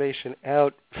information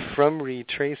out from Reed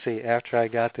Tracy after I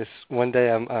got this. One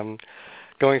day I'm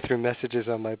going through messages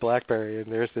on my BlackBerry,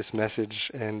 and there's this message,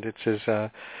 and it says,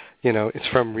 it's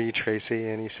from Reed Tracy,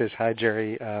 and he says, "Hi,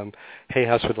 Gerry. Hay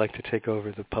House would like to take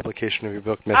over the publication of your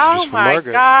book, Messages from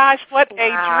Margaret." Oh, my gosh. What a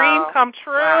dream come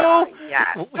true. Wow.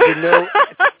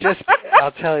 Yes.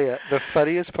 I'll tell you, the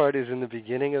funniest part is in the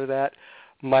beginning of that,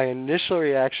 my initial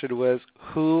reaction was,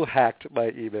 who hacked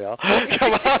my email?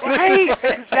 Come on. Right,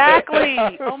 exactly.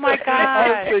 Oh, my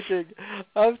gosh.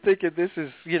 I'm thinking this is,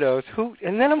 who,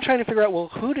 and then I'm trying to figure out, well,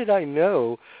 who did I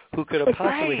know who could have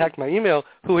possibly hacked my email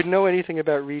who would know anything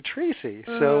about Reed Tracy?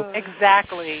 So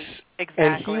Exactly.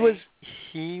 And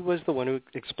he was the one who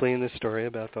explained the story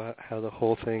about how the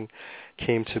whole thing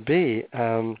came to be.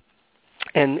 And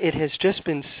it has just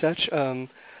been such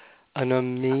an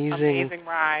amazing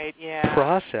ride,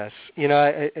 process.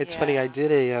 It's funny. I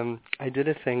did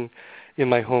a thing in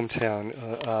my hometown,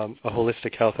 a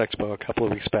holistic health expo a couple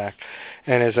of weeks back,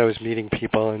 and as I was meeting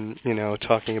people and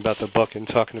talking about the book and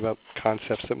talking about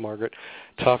concepts that Margaret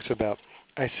talks about,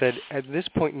 I said, at this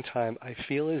point in time, I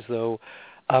feel as though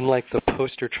I'm like the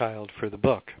poster child for the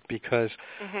book, because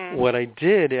what I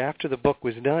did after the book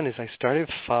was done is I started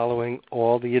following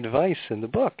all the advice in the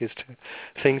book as to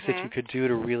things that you could do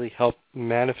to really help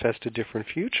manifest a different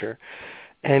future.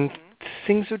 And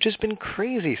things have just been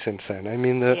crazy since then. I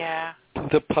mean,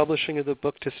 the publishing of the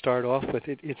book to start off with,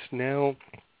 it's now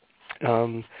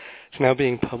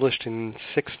being published in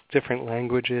 6 different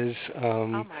languages. Oh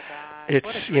my God.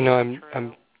 It's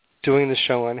doing the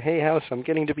show on Hay House. I'm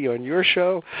getting to be on your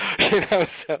show. So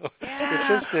it's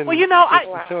just been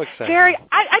so exciting. Jerry,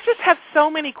 I just have so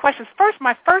many questions.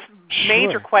 My first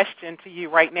major question to you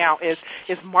right now is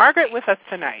Margaret with us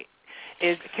tonight?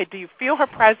 Do you feel her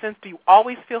presence? Do you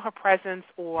always feel her presence?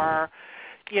 Or,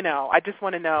 I just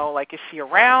want to know, is she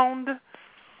around?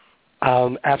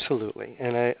 Absolutely,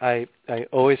 and I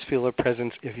always feel her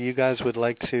presence. If you guys would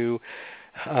like to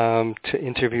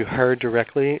interview her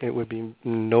directly, it would be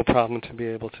no problem to be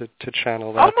able to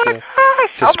channel that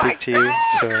to speak to you.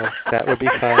 So that would be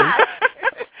fine.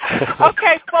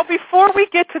 Okay, well, before we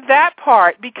get to that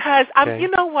part, because you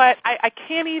know what, I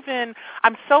can't even,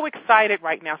 I'm so excited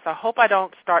right now, so I hope I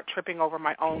don't start tripping over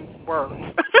my own words,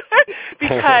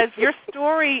 because your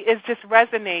story just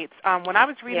resonates. When I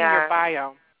was reading your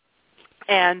bio,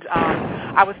 and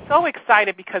I was so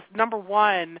excited because, number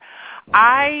one,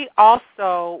 I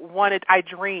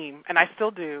dream, and I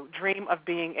still do, dream of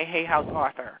being a Hay House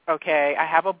author, okay? I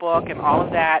have a book and all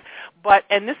of that,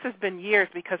 and this has been years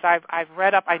because I've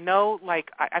read up, I know,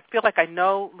 I feel like I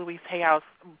know Louise Hay House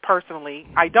personally.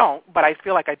 I don't, but I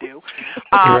feel like I do.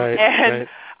 Right.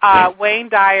 Wayne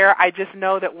Dyer, I just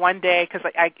know that one day,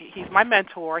 because he's my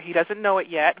mentor. He doesn't know it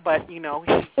yet, but, he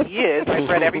is. I've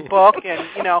read every book, and,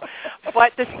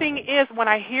 But the thing is, when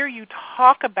I hear you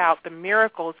talk about the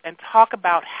miracles and talk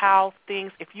about how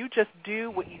things, if you just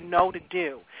do what you know to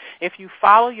do, if you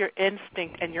follow your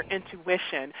instinct and your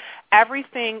intuition,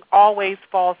 everything always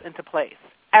falls into place.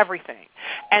 Everything.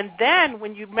 And then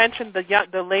when you mentioned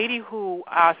the lady who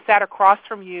sat across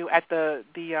from you at the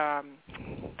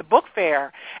book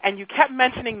fair, and you kept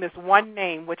mentioning this one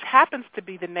name, which happens to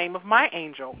be the name of my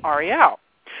angel, Ariel.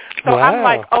 So wow. I'm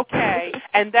like, okay.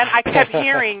 And then I kept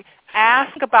hearing,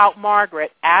 ask about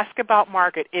Margaret.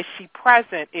 Is she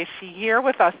present? Is she here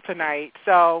with us tonight?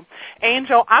 So,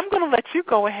 Angel, I'm going to let you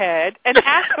go ahead and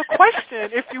ask a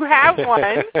question if you have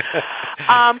one.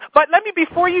 But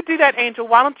before you do that, Angel,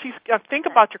 why don't you think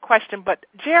about your question? But,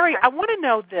 Jerry, I want to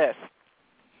know this.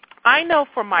 I know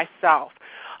for myself,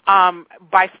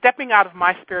 by stepping out of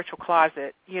my spiritual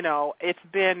closet, it's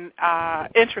been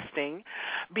interesting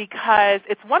because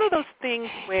it's one of those things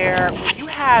where when you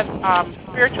have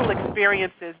spiritual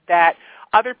experiences that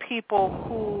other people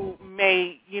who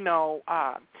may,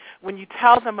 when you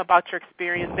tell them about your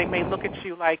experience, they may look at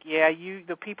you like,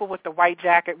 the people with the white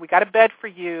jacket, we got a bed for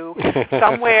you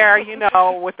somewhere,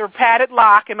 with their padded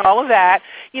lock and all of that,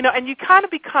 and you kind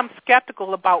of become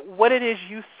skeptical about what it is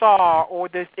you saw or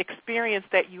this experience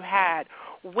that you had.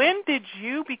 When did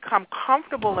you become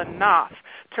comfortable enough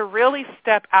to really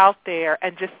step out there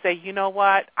and just say, you know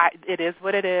what, it is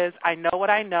what it is, I know what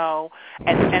I know,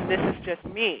 and this is just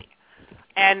me?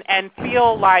 And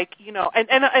feel like,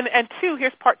 and two,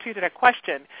 here's part two to that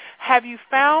question. Have you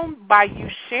found by you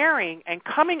sharing and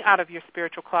coming out of your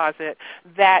spiritual closet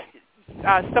that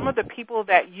some of the people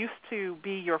that used to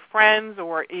be your friends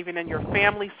or even in your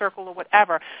family circle or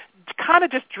whatever kind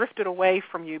of just drifted away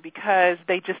from you because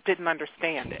they just didn't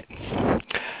understand it?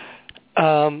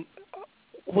 Well,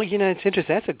 it's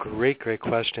interesting. That's a great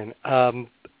question.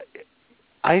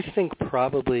 I think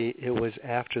probably it was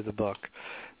after the book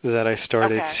that I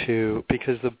started to,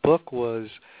 because the book was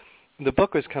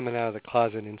coming out of the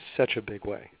closet in such a big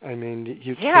way. I mean,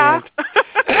 you can't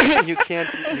you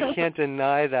can't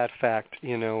deny that fact,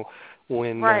 when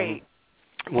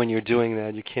you're doing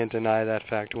that. You can't deny that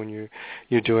fact when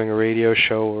you're doing a radio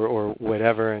show or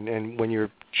whatever, and when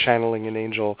you're channeling an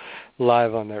angel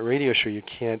live on that radio show, you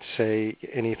can't say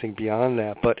anything beyond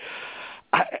that. But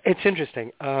it's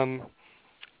interesting.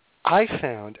 I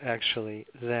found, actually,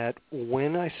 that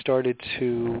when I started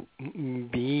to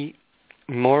be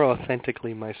more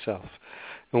authentically myself,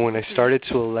 and when I started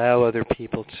to allow other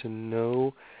people to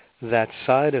know that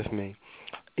side of me,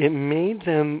 it made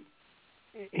them,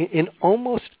 in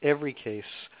almost every case,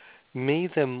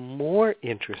 made them more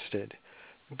interested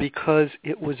because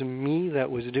it was me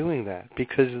that was doing that,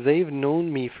 because they've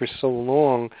known me for so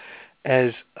long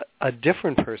as a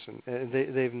different person.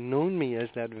 They've known me as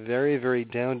that very, very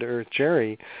down-to-earth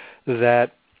Jerry,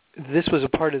 that this was a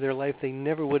part of their life they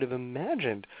never would have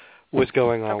imagined was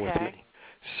going on with me.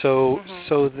 So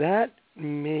that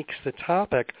makes the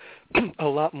topic a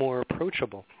lot more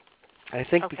approachable. I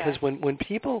think because when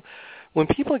people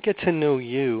get to know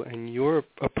you and you're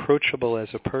approachable as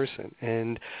a person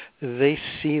and they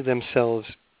see themselves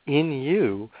in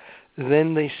you,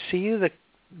 then they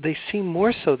see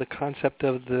more so the concept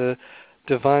of the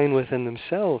divine within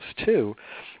themselves too.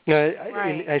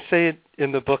 I say it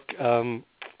in the book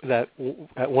that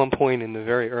at one point in the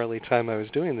very early time I was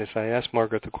doing this, I asked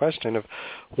Margaret the question of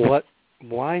what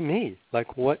why me?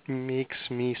 Like, what makes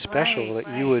me special that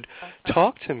you would Right.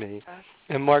 talk to me?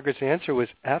 And Margaret's answer was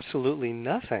absolutely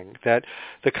nothing. That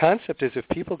the concept is if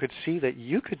people could see that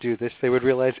you could do this, they would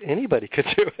realize anybody could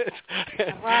do it.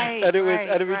 Right. And it was, right,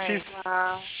 and I mean,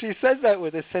 right. she says that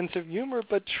with a sense of humor,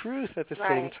 but truth at the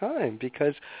same time,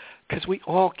 because we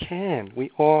all can.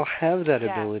 We all have that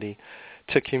ability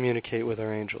to communicate with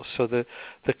our angels. So the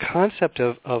concept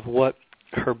of what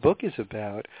her book is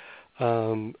about,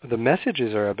 the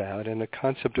messages are about, and the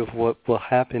concept of what will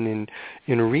happen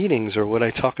in readings or what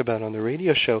I talk about on the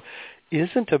radio show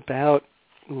isn't about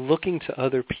looking to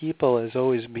other people as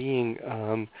always being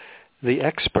the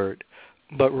expert,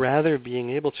 but rather being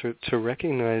able to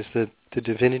recognize the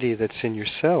divinity that's in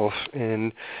yourself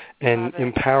and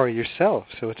empower yourself.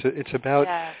 So it's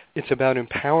about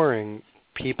empowering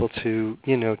people to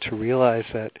realize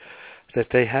that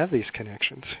they have these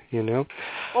connections,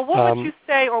 Well, what would you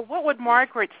say, or what would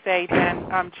Margaret say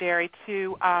then, Jerry,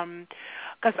 to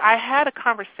because I had a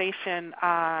conversation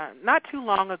not too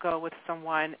long ago with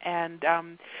someone, and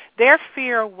their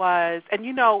fear was, and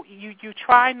you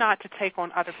try not to take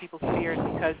on other people's fears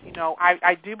because,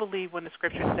 I do believe when the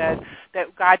Scripture says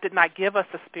that God did not give us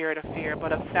a spirit of fear,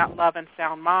 but of love and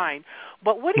sound mind.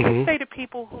 But what do you say to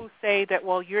people who say that,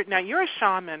 well, you're a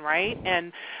shaman, right,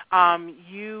 and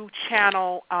you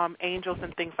channel angels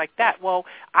and things like that? Well,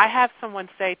 I have someone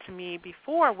say to me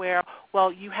before where,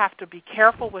 well, you have to be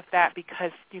careful with that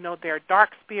because, they're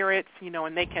dark spirits,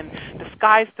 and they can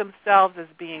disguise themselves as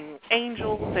being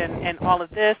angels and all of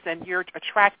this, and you're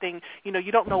attracting,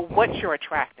 you don't know what you're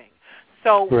attracting.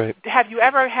 So have you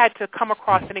ever had to come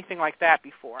across anything like that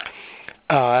before?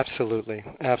 Oh, absolutely.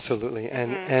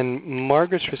 And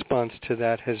Margaret's response to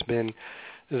that has been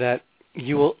that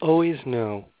you will always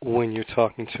know when you're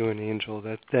talking to an angel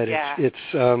that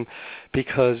it's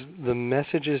because the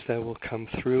messages that will come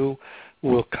through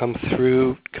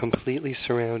completely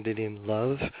surrounded in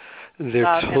love.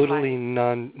 They're totally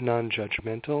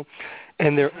non-judgmental,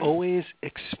 and they're always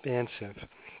expansive.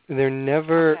 They're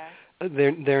never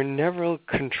they're never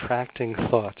contracting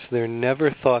thoughts. They're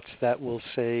never thoughts that will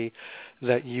say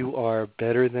that you are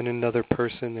better than another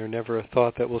person. They're never a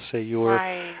thought that will say your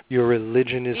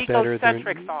religion is better than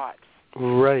egocentric thoughts.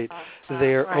 Right.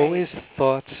 They are always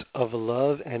thoughts of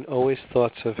love and always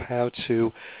thoughts of how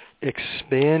to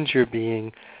expand your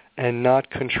being and not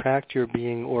contract your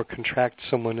being or contract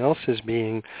someone else's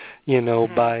being,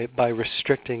 by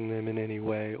restricting them in any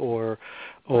way or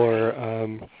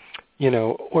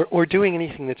doing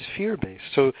anything that's fear-based.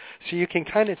 So you can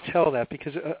kind of tell that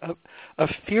because a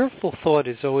fearful thought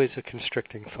is always a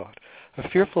constricting thought. A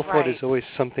fearful thought is always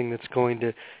something that's going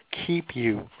to keep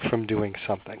you from doing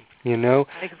something,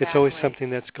 Exactly. It's always something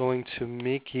that's going to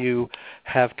make you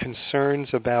have concerns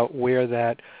about where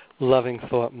that loving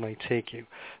thought might take you.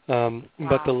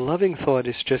 But the loving thought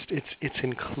is just, it's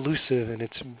inclusive and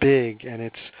it's big and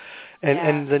it's,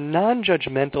 and the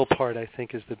non-judgmental part I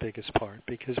think is the biggest part,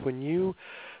 because when you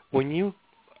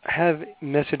have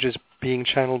messages being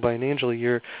channeled by an angel,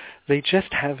 they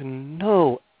just have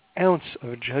no ounce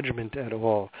of judgment at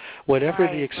all. Whatever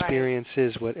the experience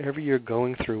is, whatever you're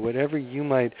going through, whatever you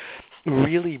might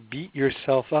really beat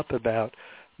yourself up about,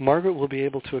 Margaret will be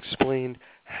able to explain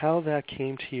how that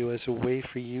came to you as a way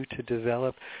for you to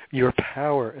develop your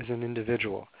power as an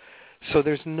individual. So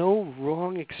there's no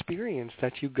wrong experience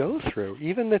that you go through.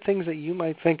 Even the things that you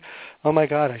might think, oh my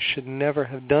God, I should never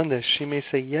have done this. She may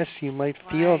say, yes, you might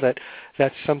feel that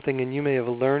that's something and you may have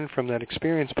learned from that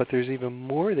experience, but there's even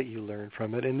more that you learn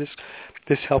from it. And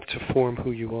this helped to form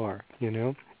who you are,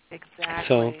 Exactly.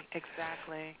 So,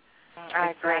 exactly.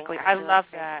 Exactly. I love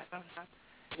that.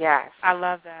 Yes. I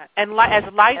love that. And as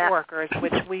light workers,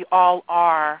 which we all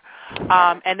are,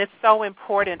 and it's so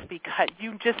important because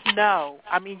you just know.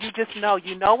 I mean,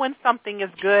 you know when something is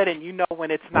good and you know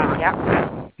when it's not. Yep.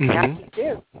 Mm-hmm. Yep, you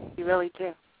do. You really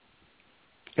do.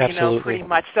 Absolutely. Pretty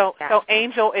much. So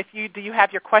Angel, do you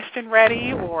have your question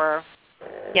ready or?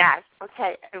 Yes.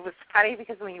 Okay. It was funny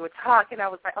because when you were talking, I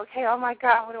was like, okay, oh my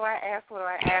God, what do I ask? First,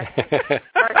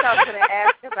 I was going to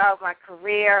ask about my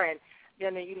career and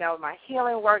then, my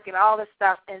healing work and all this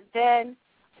stuff. And then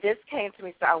this came to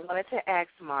me, so I wanted to ask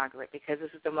Margaret because this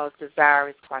is the most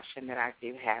desirous question that I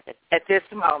do have at this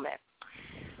moment.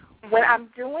 When I'm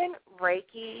doing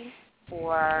Reiki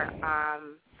or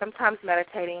sometimes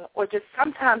meditating or just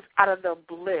sometimes out of the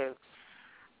blue,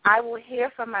 I will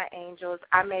hear from my angels.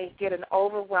 I may get an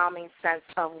overwhelming sense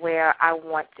of where I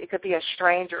want to. It could be a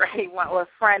stranger or anyone or a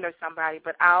friend or somebody,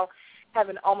 but I'll have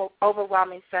an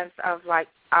overwhelming sense of, like,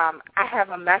 I have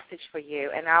a message for you,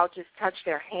 and I'll just touch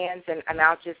their hands, and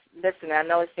I'll just listen. I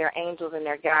know it's their angels and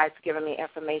their guides giving me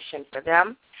information for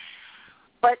them.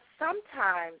 But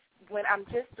sometimes when I'm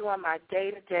just doing my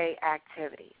day-to-day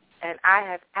activities, and I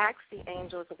have asked the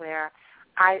angels where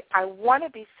I want to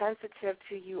be sensitive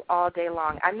to you all day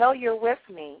long. I know you're with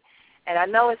me, and I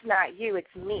know it's not you,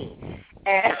 it's me.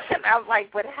 And I'm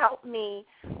like, but help me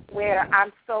where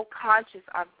I'm so conscious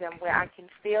of them, where I can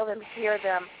feel them, hear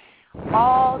them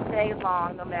all day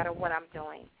long, no matter what I'm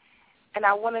doing. And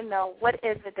I want to know, what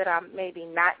is it that I'm maybe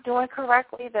not doing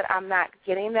correctly, that I'm not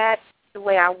getting that the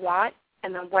way I want,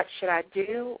 and then what should I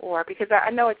do? Or because I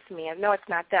know it's me, I know it's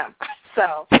not them.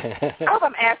 So I hope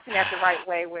I'm asking that the right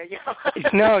way. Where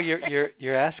No,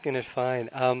 you're asking it fine.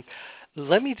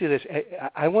 Let me do this.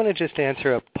 I want to just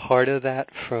answer a part of that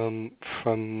from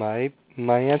my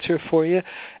answer for you,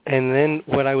 and then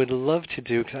what I would love to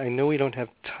do, because I know we don't have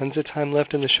tons of time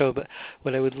left in the show, but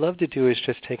what I would love to do is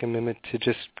just take a minute to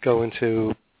just go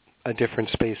into a different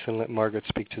space and let Margaret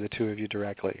speak to the two of you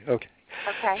directly. Okay.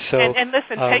 Okay. So, and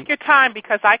listen, take your time,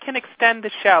 because I can extend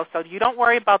the show, so you don't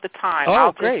worry about the time. Oh,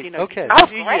 I'll great. Just, okay. I'll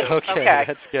do you. Okay,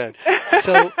 that's good.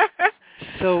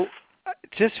 So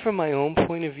just from my own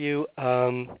point of view, I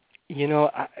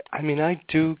mean, I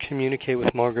do communicate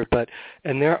with Margaret,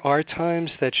 and there are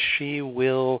times that she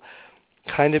will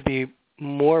kind of be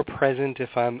more present if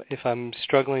I'm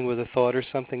struggling with a thought or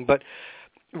something. But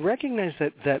recognize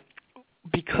that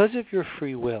because of your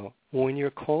free will, when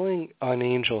you're calling on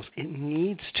angels, it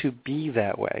needs to be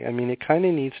that way. I mean, it kind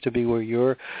of needs to be where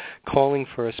you're calling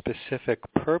for a specific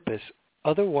purpose.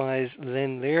 Otherwise,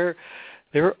 then they're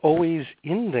always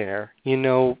in there,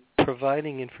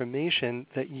 providing information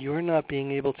that you're not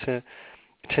being able to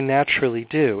naturally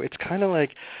do. It's kind of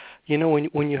like,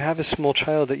 when you have a small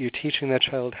child that you're teaching that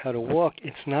child how to walk,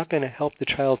 it's not going to help the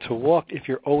child to walk if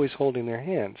you're always holding their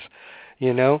hands,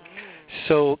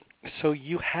 So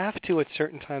you have to at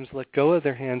certain times let go of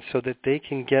their hands so that they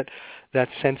can get that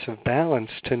sense of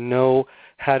balance to know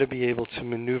how to be able to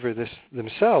maneuver this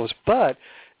themselves. But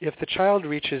if the child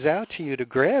reaches out to you to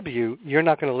grab you, you're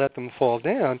not going to let them fall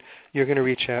down. You're going to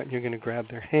reach out and you're going to grab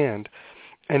their hand.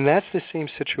 And that's the same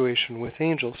situation with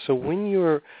angels. So when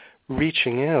you're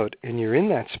reaching out and you're in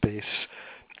that space,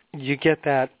 you get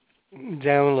that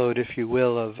download, if you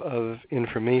will, of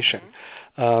information.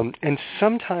 And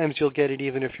sometimes you'll get it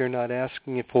even if you're not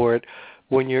asking for it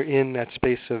when you're in that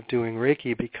space of doing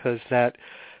Reiki, because that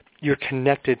you're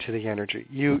connected to the energy.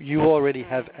 You already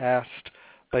have asked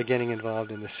by getting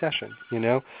involved in the session,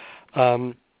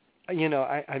 I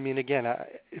mean, again,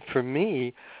 for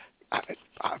me,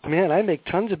 I make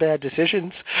tons of bad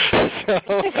decisions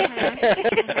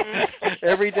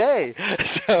every day.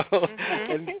 So,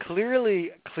 and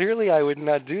clearly I would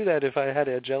not do that if I had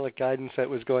angelic guidance that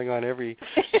was going on every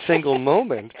single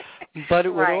moment. But it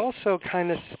would also kind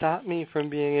of stop me from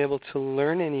being able to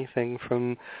learn anything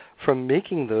from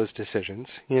making those decisions,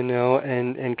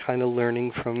 and kind of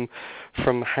learning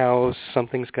from how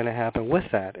something's going to happen with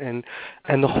that. And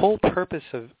the whole purpose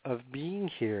of being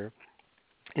here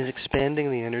is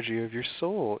expanding the energy of your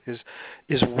soul,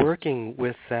 is working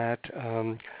with that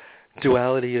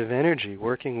duality of energy,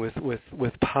 working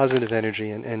with positive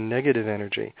energy and negative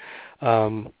energy,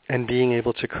 and being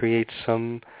able to create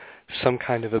some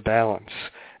kind of a balance.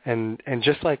 And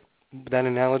just like that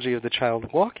analogy of the child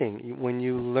walking, when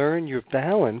you learn your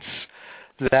balance,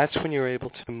 that's when you're able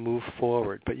to move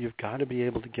forward. But you've got to be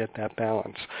able to get that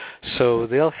balance. So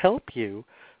they'll help you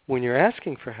when you're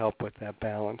asking for help with that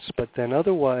balance, but then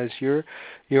otherwise you're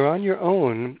on your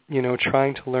own,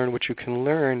 trying to learn what you can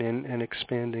learn and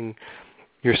expanding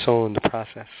your soul in the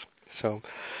process. So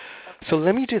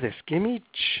let me do this.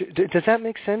 Does that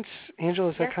make sense, Angel?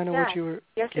 Is that kind of what you were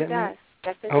getting? Yes, it does.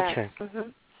 Yes, it okay. does. Mm-hmm.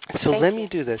 So let me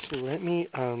do this. Let me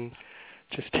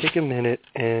just take a minute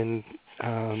and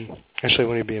actually, it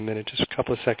won't be a minute, just a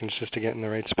couple of seconds just to get in the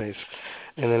right space,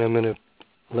 and then I'm going to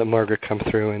let Margaret come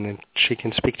through, and then she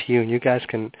can speak to you, and you guys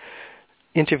can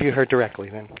interview her directly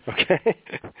then, okay?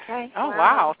 Okay. Oh,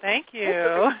 wow. Thank you.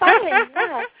 It's exciting,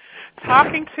 yes.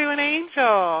 Talking to an angel.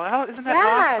 Oh, isn't that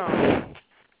awesome?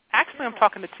 Actually, I'm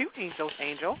talking to two angels,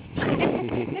 Angel.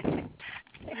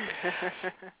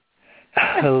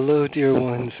 Hello, dear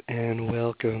ones, and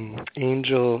welcome.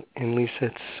 Angel and Lisa,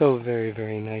 it's so very,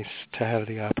 very nice to have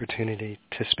the opportunity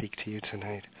to speak to you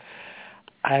tonight.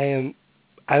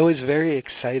 I was very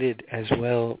excited, as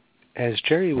well as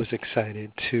Jerry was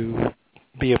excited, to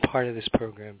be a part of this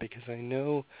program, because I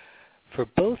know for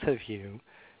both of you,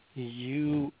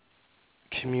 you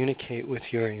communicate with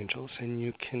your angels and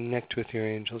you connect with your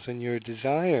angels, and your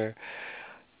desire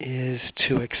is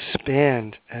to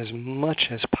expand as much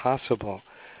as possible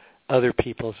other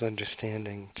people's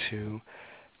understanding, to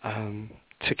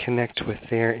connect with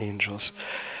their angels.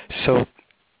 So,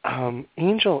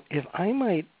 Angel, if I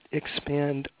might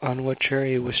expand on what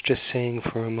Gerry was just saying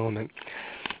for a moment,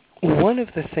 one of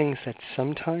the things that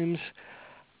sometimes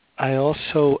I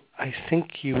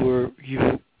think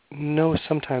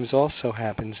sometimes also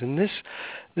happens, and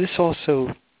this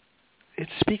also, it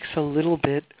speaks a little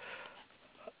bit,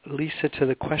 Lisa, to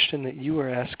the question that you were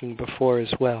asking before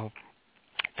as well,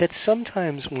 that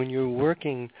sometimes when you're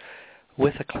working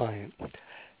with a client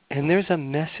and there's a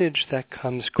message that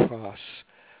comes across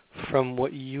from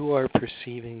what you are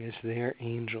perceiving as their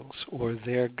angels or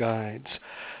their guides,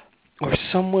 or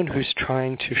someone who's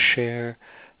trying to share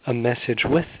a message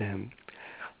with them,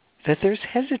 that there's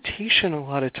hesitation a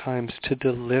lot of times to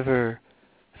deliver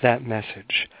that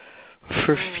message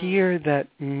for fear that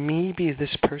maybe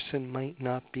this person might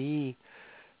not be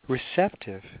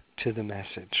receptive to the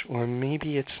message, or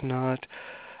maybe it's not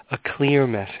a clear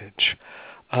message,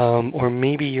 or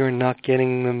maybe you're not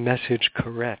getting the message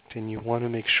correct and you want to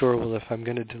make sure, well, if I'm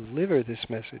going to deliver this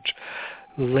message,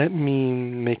 let me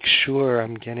make sure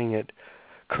I'm getting it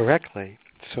correctly.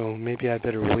 So maybe I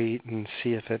better wait and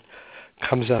see if it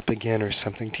comes up again or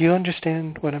something. Do you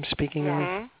understand what I'm speaking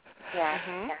of?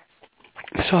 Yeah.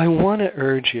 So I want to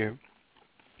urge you,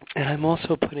 and I'm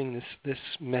also putting this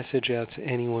message out to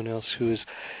anyone else who is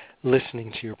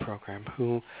listening to your program,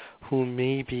 who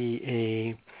may be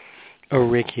a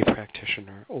Reiki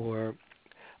practitioner or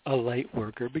a light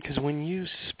worker, because when you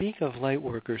speak of light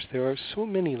workers, there are so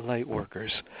many light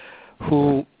workers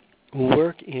who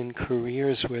work in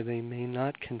careers where they may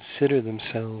not consider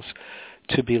themselves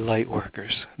to be light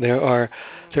workers. There are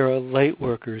light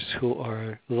workers who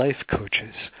are life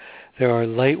coaches. There are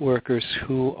light workers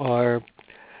who are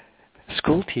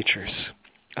school teachers,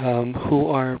 who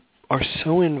are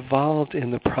so involved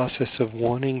in the process of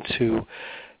wanting to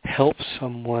help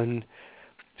someone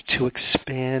to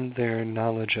expand their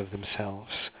knowledge of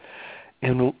themselves.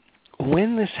 And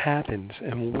when this happens,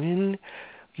 and when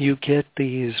you get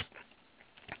these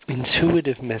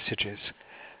intuitive messages,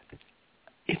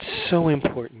 it's so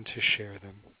important to share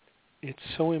them. It's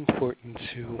so important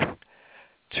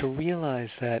to realize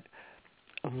that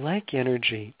like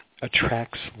energy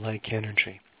attracts like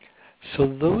energy. So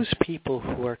those people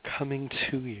who are coming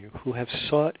to you, who have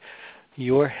sought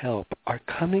your help, are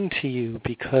coming to you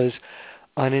because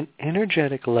on an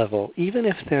energetic level, even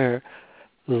if their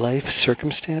life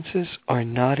circumstances are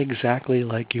not exactly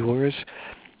like yours,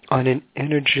 on an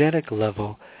energetic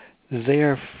level, they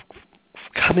are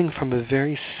coming from a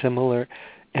very similar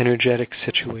energetic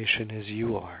situation as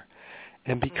you are.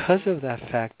 And because of that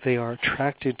fact, they are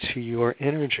attracted to your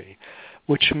energy,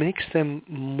 which makes them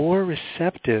more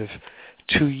receptive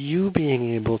to you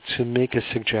being able to make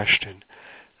a suggestion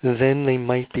than they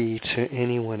might be to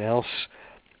anyone else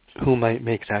who might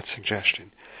make that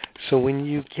suggestion. So when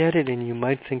you get it and you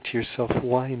might think to yourself,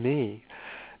 why me?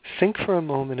 Think for a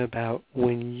moment about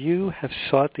when you have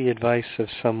sought the advice of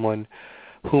someone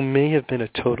who may have been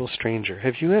a total stranger.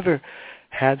 Have you ever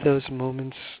had those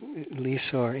moments,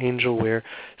 Lisa or Angel, where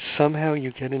somehow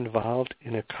you get involved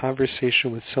in a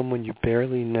conversation with someone you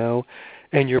barely know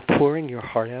and you're pouring your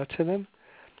heart out to them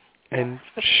and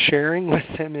sharing with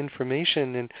them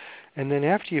information, and then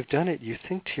after you've done it, you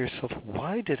think to yourself,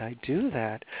 why did I do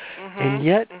that? And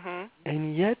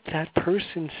yet that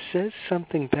person says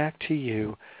something back to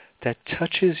you that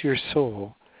touches your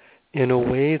soul in a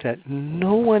way that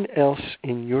no one else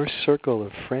in your circle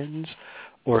of friends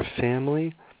or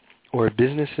family or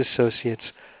business associates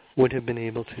would have been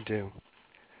able to do.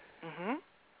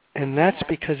 And that's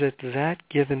because at that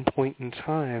given point in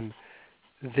time,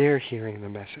 they're hearing the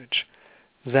message.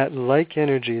 That like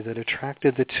energy that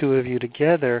attracted the two of you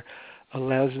together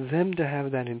allows them to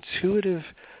have that intuitive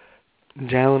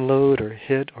download or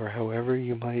hit, or however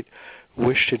you might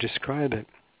wish to describe it.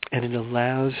 And it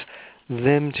allows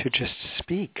them to just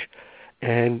speak,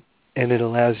 and it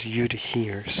allows you to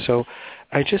hear. So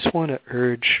I just want to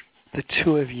urge the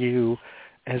two of you,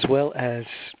 as well as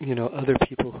other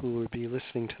people who will be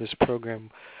listening to this program,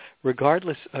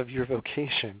 regardless of your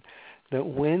vocation, that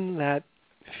when that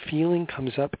feeling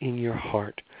comes up in your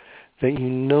heart, that you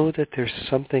know that there's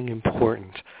something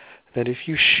important, that if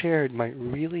you shared might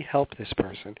really help this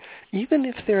person, even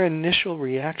if their initial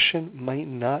reaction might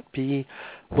not be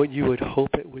what you would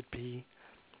hope it would be,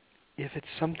 if it's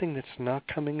something that's not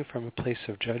coming from a place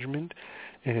of judgment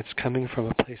and it's coming from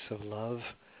a place of love,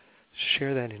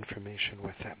 share that information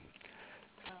with them.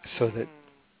 So that,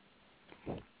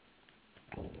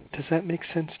 does that make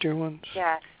sense, dear ones?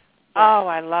 Yes. Oh,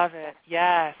 I love it.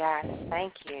 Yes. Yes.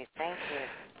 Thank you. Thank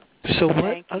you. So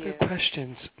what other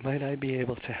questions might I be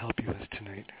able to help you with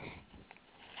tonight?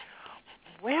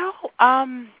 Well,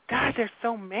 God, there's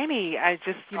so many. I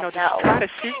just, just try to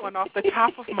shoot one off the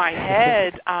top of my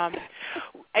head.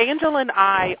 Angel and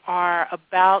I are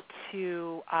about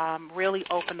to really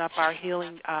open up our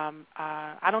healing,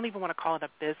 I don't even want to call it a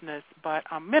business, but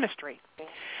ministry.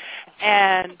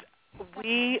 And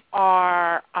we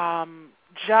are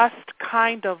just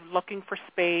kind of looking for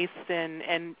space and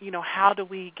how do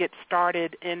we get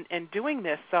started in doing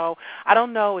this. So I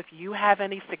don't know if you have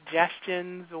any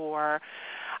suggestions, or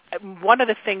one of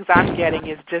the things I'm getting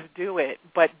is just do it.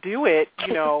 But do it,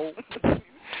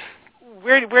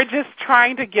 we're just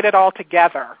trying to get it all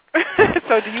together.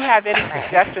 So do you have any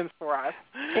suggestions for us?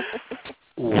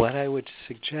 What I would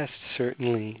suggest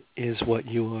certainly is what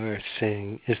you are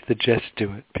saying, is the just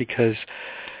do it, because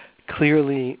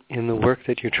clearly in the work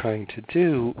that you're trying to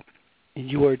do,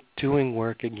 you are doing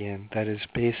work, again, that is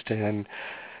based on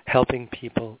helping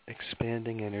people,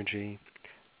 expanding energy,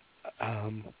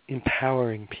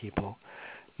 empowering people,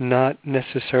 not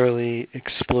necessarily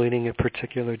exploiting a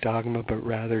particular dogma, but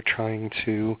rather trying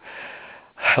to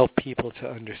help people to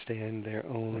understand their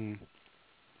own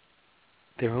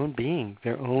being,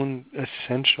 their own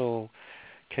essential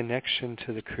connection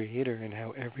to the Creator, and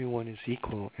how everyone is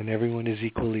equal and everyone is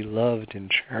equally loved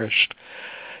and cherished.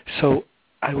 So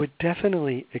I would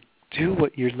definitely do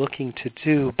what you're looking to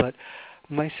do, but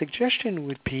my suggestion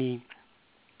would be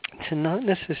to not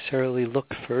necessarily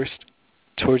look first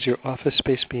towards your office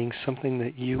space being something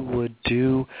that you would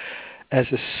do as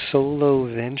a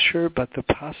solo venture, but the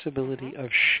possibility of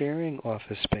sharing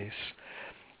office space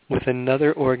with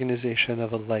another organization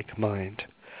of a like mind.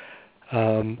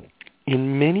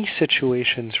 In many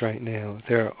situations right now,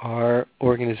 there are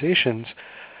organizations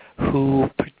who,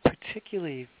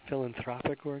 particularly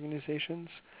philanthropic organizations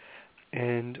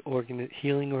and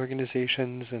healing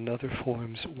organizations and other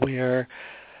forms, where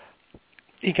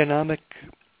economic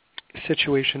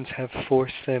situations have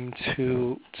forced them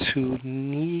to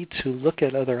need to look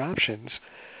at other options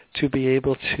to be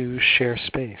able to share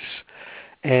space.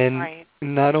 And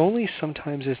not only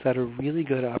sometimes is that a really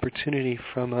good opportunity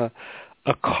from a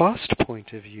cost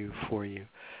point of view for you,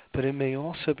 but it may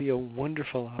also be a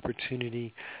wonderful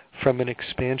opportunity from an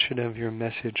expansion of your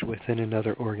message within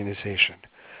another organization.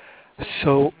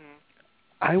 So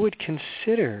I would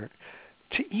consider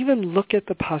to even look at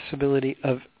the possibility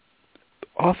of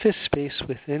office space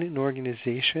within an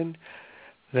organization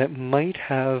that might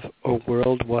have a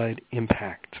worldwide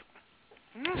impact.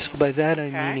 So by that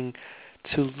I'm meaning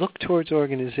to look towards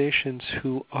organizations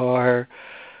who are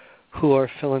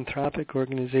philanthropic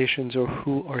organizations, or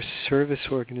who are service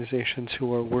organizations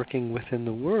who are working within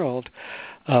the world,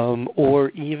 or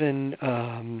even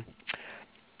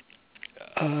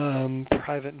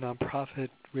private nonprofit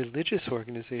religious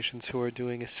organizations who are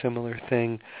doing a similar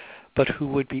thing, but who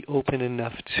would be open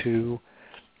enough to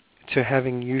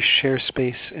having you share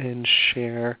space and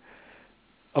share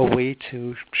a way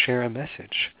to share a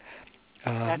message.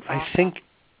 That's awesome.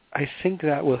 I think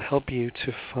that will help you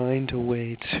to find a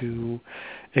way to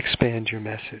expand your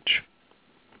message.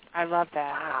 I love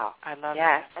that. Wow. I love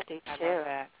that. I love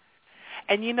that.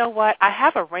 And you know what? I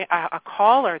have a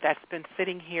caller that's been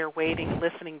sitting here waiting,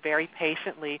 listening very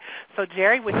patiently. So,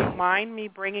 Jerry, would you mind me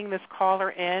bringing this caller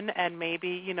in, and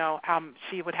maybe,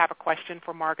 she would have a question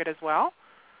for Margaret as well?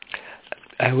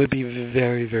 I would be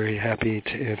very, very happy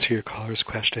to answer your caller's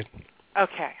question.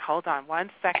 Okay, hold on one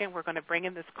second. We're going to bring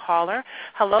in this caller.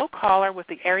 Hello, caller with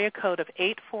the area code of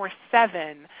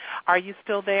 847. Are you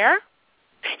still there?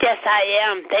 Yes, I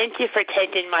am. Thank you for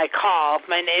taking my call.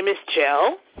 My name is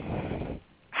Jill.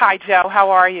 Hi, Joe.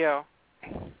 How are you?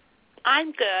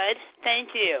 I'm good. Thank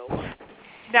you.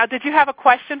 Now, did you have a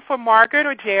question for Margaret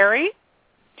or Jerry?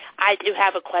 I do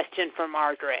have a question for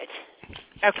Margaret.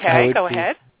 Okay, go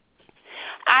ahead.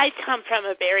 I come from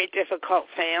a very difficult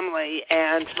family,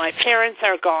 and my parents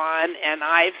are gone, and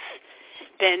I've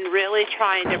been really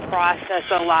trying to process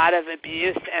a lot of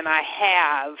abuse, and I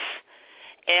have.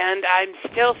 And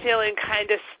I'm still feeling kind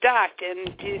of stuck,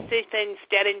 and do you see things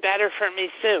getting better for me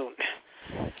soon?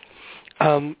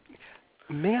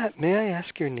 May I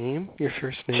ask your name, your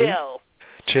first name? Jill.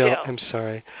 Jill, I'm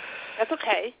sorry. That's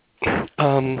okay.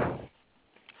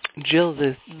 Jill,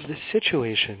 the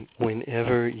situation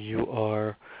whenever you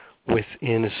are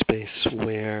within a space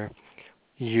where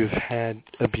you've had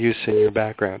abuse in your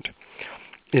background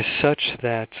is such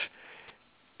that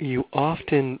you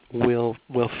often will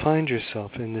find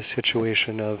yourself in this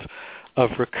situation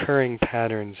of recurring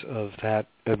patterns of that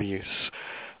abuse.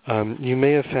 You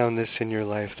may have found this in your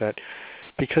life, that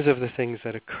because of the things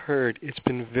that occurred, it's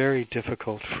been very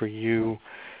difficult for you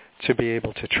to be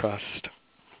able to trust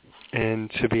and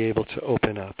to be able to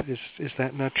open up. Is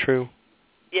that not true?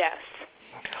 Yes.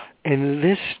 And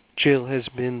this, Jill, has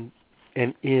been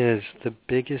and is the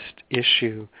biggest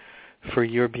issue for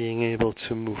your being able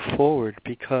to move forward,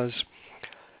 because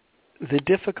the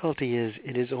difficulty is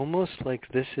it is almost like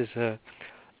this is a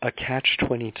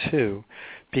catch-22,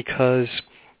 because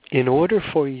in order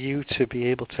for you to be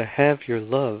able to have your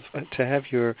love, to have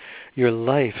your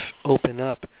life open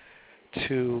up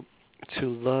to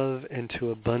love and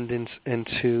to abundance and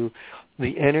to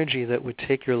the energy that would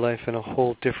take your life in a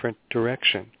whole different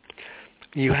direction,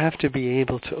 you have to be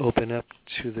able to open up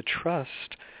to the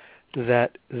trust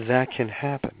that can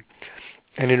happen.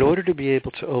 And in order to be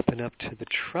able to open up to the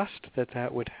trust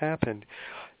that would happen,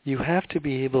 you have to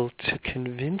be able to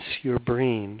convince your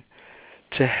brain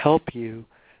to help you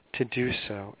to do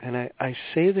so. And I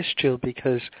say this, Jill,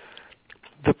 because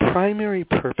the primary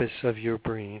purpose of your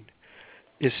brain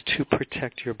is to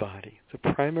protect your body.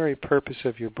 The primary purpose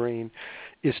of your brain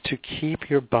is to keep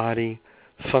your body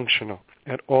functional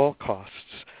at all costs.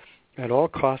 At all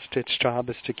costs, its job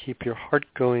is to keep your heart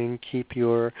going, keep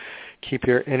your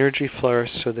energy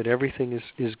flourish so that everything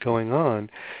is going on.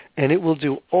 And it will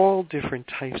do all different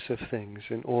types of things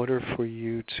in order for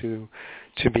you to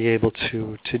be able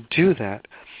to do that.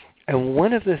 And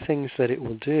one of the things that it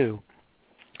will do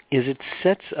is it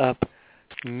sets up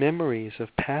memories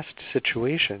of past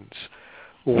situations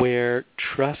where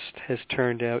trust has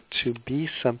turned out to be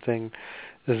something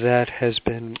that has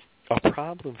been a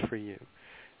problem for you.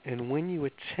 And when you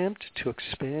attempt to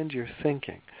expand your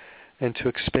thinking and to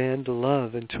expand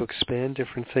love and to expand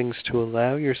different things to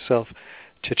allow yourself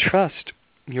to trust,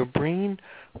 your brain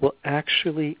will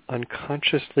actually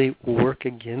unconsciously work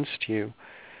against you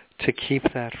to keep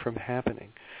that from happening,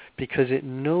 because it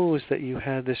knows that you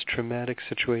had this traumatic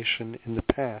situation in the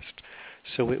past.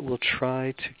 So it will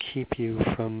try to keep you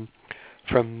from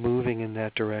moving in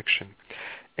that direction.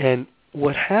 And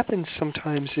what happens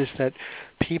sometimes is that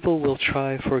people will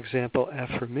try, for example,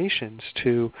 affirmations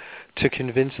to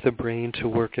convince the brain to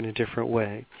work in a different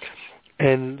way.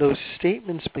 And those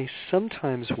statements may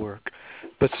sometimes work,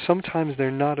 but sometimes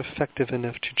they're not effective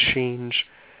enough to change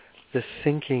the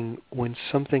thinking when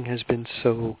something has been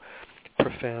so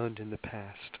profound in the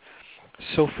past.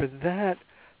 So for that,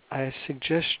 I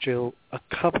suggest, Jill, a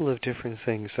couple of different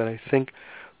things that I think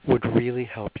would really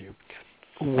help you.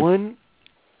 One,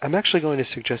 I'm actually going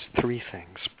to suggest three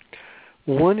things.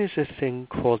 One is a thing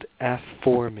called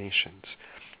affirmations.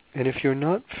 And if you're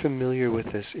not familiar with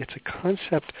this, it's a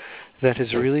concept that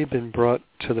has really been brought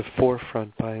to the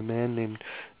forefront by a man named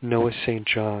Noah St.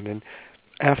 John. And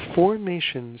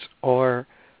affirmations are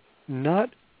not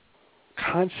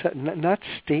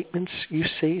statements you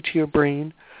say to your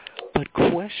brain, but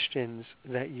questions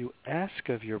that you ask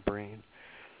of your brain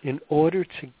in order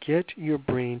to get your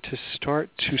brain to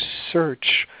start to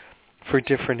search for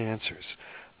different answers.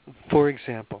 For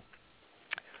example,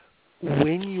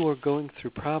 when you are going through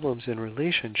problems in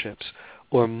relationships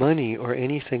or money or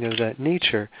anything of that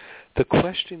nature, the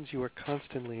questions you are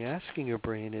constantly asking your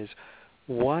brain is,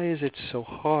 why is it so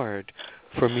hard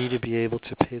for me to be able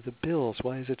to pay the bills?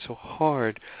 Why is it so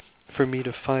hard for me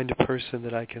to find a person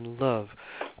that I can love?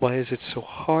 Why is it so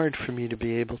hard for me to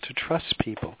be able to trust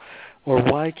people? Or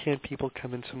why can't people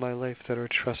come into my life that are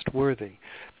trustworthy?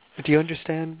 Do you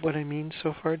understand what I mean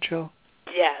so far, Jill?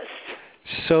 Yes.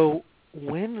 So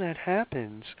when that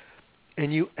happens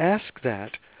and you ask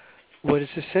that, what is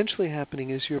essentially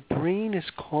happening is your brain is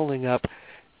calling up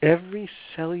every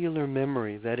cellular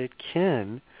memory that it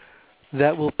can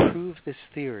that will prove this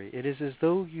theory. It is as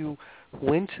though you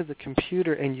went to the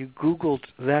computer and you Googled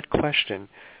that question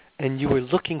and you were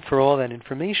looking for all that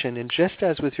information. And just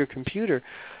as with your computer,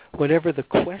 whatever the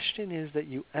question is that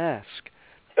you ask,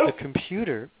 the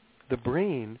computer, the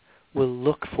brain, will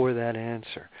look for that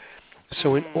answer.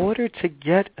 So in order to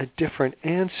get a different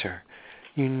answer,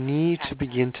 you need to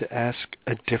begin to ask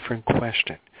a different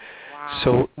question. Wow.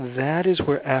 So that is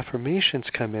where affirmations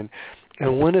come in.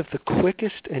 And one of the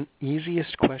quickest and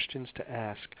easiest questions to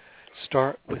ask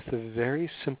start with the very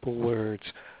simple words,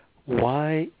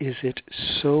 why is it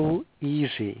so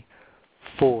easy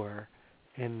for,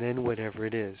 and then whatever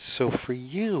it is. So for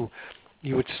you,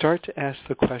 you would start to ask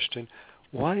the question,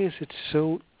 why is it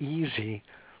so easy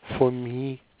for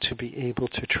me to be able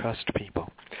to trust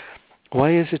people?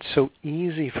 Why is it so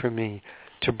easy for me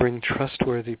to bring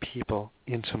trustworthy people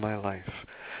into my life?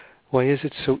 Why is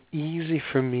it so easy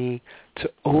for me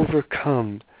to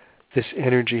overcome this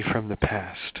energy from the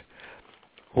past?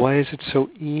 Why is it so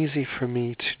easy for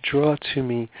me to draw to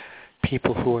me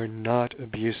people who are not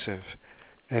abusive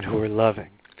and who are loving.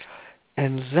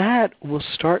 And that will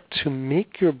start to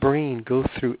make your brain go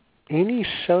through any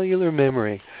cellular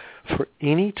memory for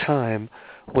any time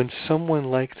when someone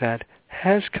like that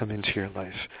has come into your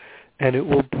life. And it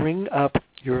will bring up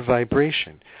your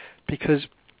vibration. Because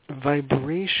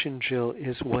vibration, Jill,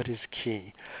 is what is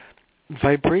key.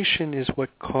 Vibration is what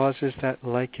causes that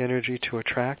like energy to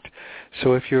attract.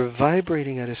 So if you're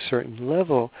vibrating at a certain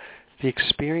level, the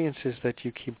experiences that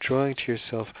you keep drawing to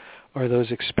yourself are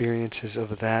those experiences of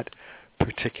that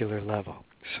particular level.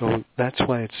 So that's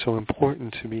why it's so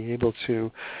important to be able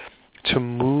to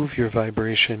move your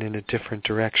vibration in a different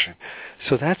direction.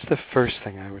 So that's the first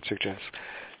thing I would suggest.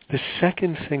 The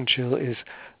second thing, Jill, is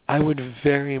I would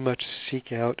very much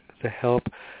seek out the help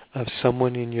of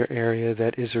someone in your area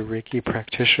that is a Reiki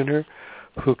practitioner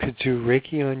who could do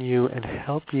Reiki on you and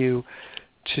help you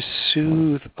to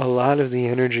soothe a lot of the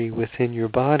energy within your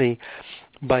body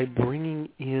by bringing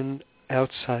in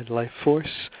outside life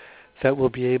force that will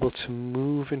be able to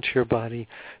move into your body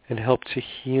and help to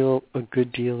heal a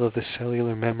good deal of the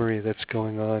cellular memory that's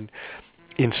going on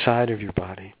inside of your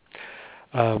body.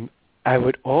 I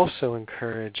would also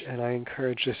encourage, and I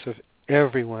encourage this of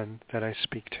everyone that I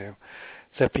speak to,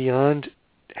 that beyond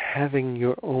having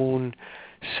your own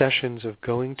sessions of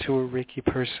going to a Reiki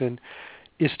person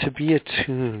is to be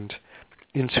attuned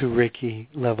into Reiki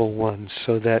level 1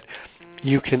 so that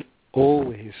you can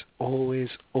always, always,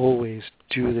 always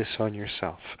do this on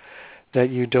yourself. That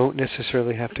you don't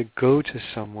necessarily have to go to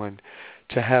someone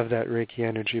to have that Reiki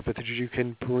energy, but that you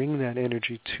can bring that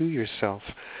energy to yourself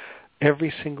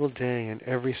every single day and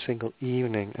every single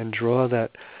evening and draw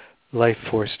that life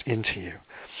force into you.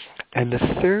 And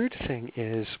the third thing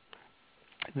is,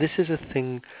 this is a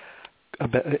thing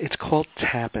about, it's called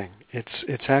tapping.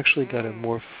 It's actually got a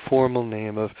more formal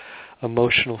name of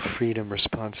emotional freedom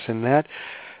response, and that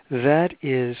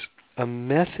is a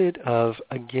method of,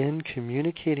 again,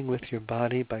 communicating with your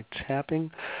body by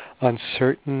tapping on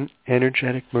certain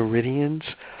energetic meridians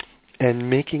and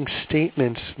making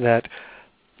statements that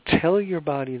tell your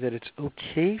body that it's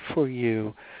okay for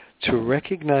you to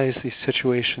recognize these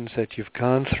situations that you've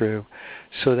gone through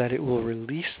so that it will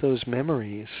release those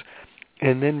memories,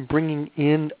 and then bringing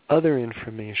in other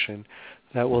information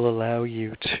that will allow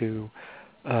you to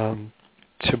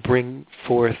bring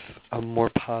forth a more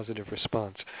positive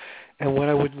response. And what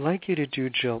I would like you to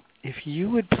do, Jill, if you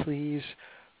would please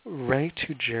write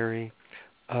to Gerry.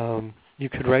 You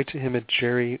could write to him at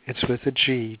Gerry, it's with a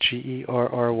G, Gerry,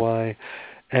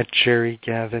 at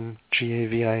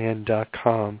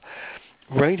GerryGavin.com.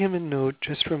 Write him a note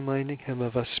just reminding him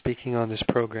of us speaking on this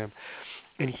program,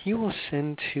 and he will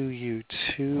send to you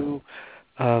 2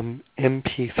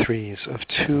 MP3s of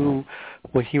 2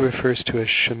 what he refers to as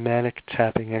shamanic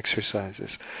tapping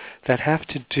exercises that have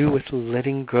to do with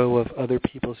letting go of other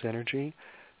people's energy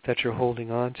that you're holding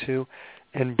on to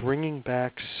and bringing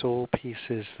back soul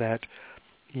pieces that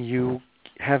you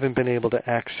haven't been able to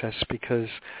access because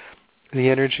the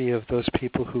energy of those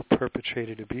people who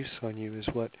perpetrated abuse on you is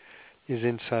what is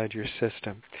inside your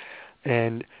system.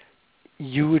 And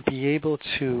you would be able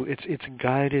to, it's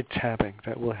guided tapping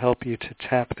that will help you to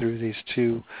tap through these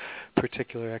 2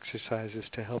 particular exercises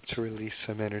to help to release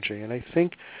some energy. And I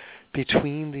think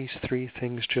between these 3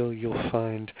 things, Jill, you'll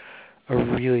find a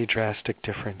really drastic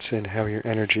difference in how your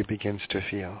energy begins to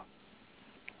feel.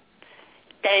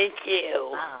 Thank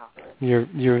you. Wow.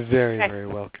 You're very, very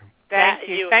welcome. Thank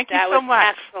you. Thank you so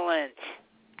much. That was excellent.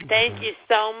 Thank you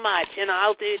so much, and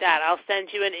I'll do that. I'll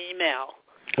send you an email.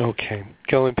 Okay.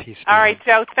 Go in peace. All right,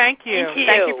 Joe, thank you.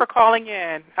 Thank you for calling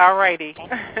in. All righty.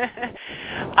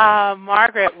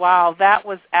 Margaret, wow, that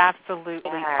was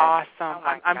absolutely awesome.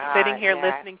 I'm sitting here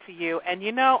listening to you. And,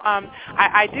 you know,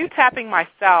 I do tapping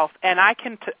myself, and I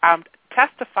can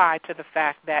testify to the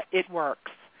fact that it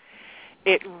works.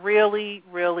 It really,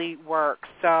 really works.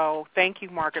 So thank you,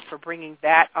 Margaret, for bringing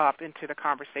that up into the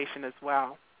conversation as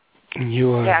well.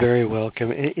 You are very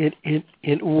welcome.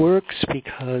 It works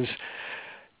because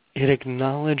it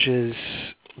acknowledges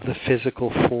the physical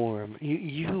form.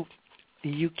 You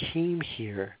came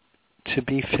here to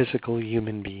be physical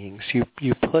human beings.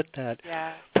 You put that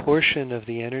portion of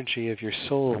the energy of your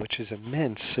soul, which is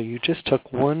immense, so you just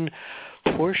took one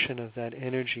portion of that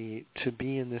energy to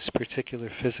be in this particular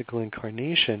physical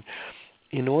incarnation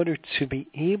in order to be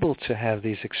able to have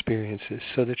these experiences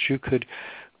so that you could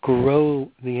grow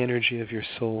the energy of your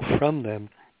soul from them.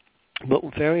 But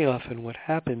very often what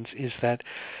happens is that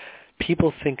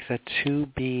people think that to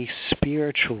be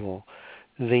spiritual,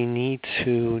 they need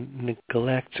to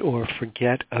neglect or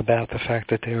forget about the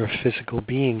fact that they are physical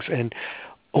beings. And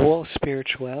all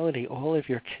spirituality, all of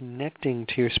your connecting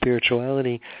to your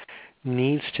spirituality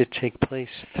needs to take place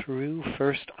through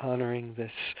first honoring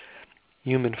this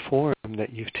human form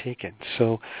that you've taken.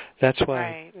 So that's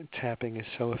why tapping is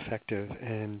so effective,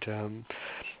 and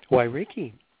why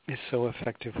Reiki is so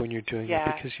effective when you're doing it,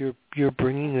 because you're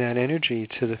bringing that energy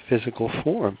to the physical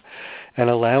form and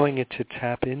allowing it to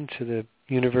tap into the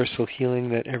universal healing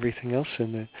that everything else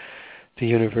in the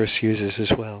universe uses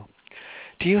as well.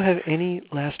 Do you have any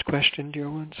last question, dear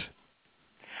ones?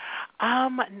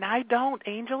 I don't.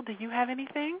 Angel, do you have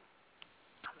anything?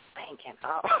 Thinking.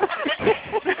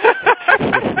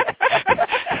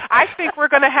 I think we're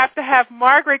going to have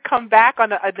Margaret come back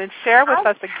and share with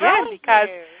us again, because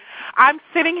I'm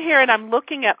sitting here and I'm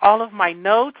looking at all of my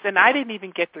notes, and I didn't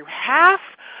even get through half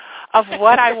of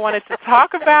what I wanted to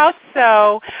talk about.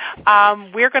 So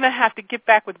we're going to have to get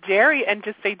back with Gerry and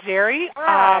just say, Gerry,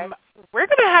 we're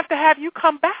going to have you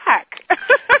come back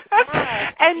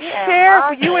and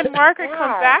share. You and Margaret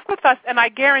come back with us, and I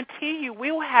guarantee you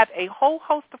we will have a whole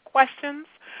host of questions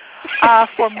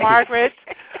for Margaret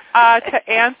to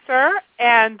answer.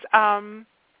 And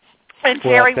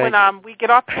Gerry, when we get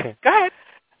off, go ahead.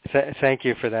 Thank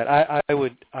you for that. I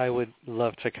would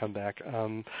love to come back.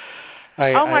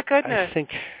 My goodness! I think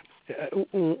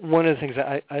one of the things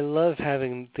I love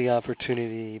having the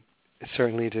opportunity,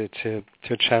 certainly to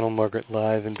channel Margaret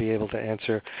live and be able to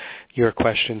answer your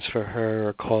questions for her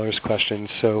or callers' questions.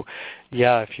 So,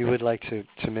 yeah, if you would like to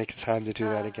make a time to do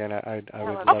that again, I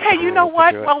would love to. Okay, you know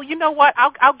what? Well, you know what?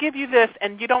 I'll give you this,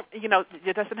 and you don't,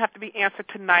 it doesn't have to be answered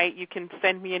tonight. You can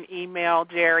send me an email,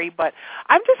 Gerry. But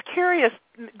I'm just curious.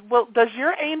 Well, does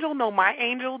your angel know my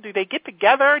angel? Do they get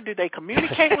together? Do they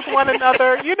communicate with one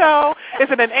another? Is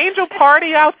it an angel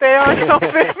party out there or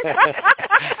something?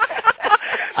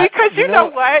 Because you know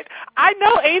what? I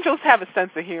know angels have a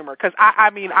sense of humor, because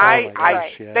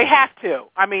they have to.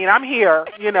 I mean, I'm here,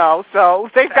 so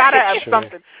they've got to have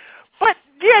something. But,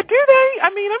 yeah, do they? I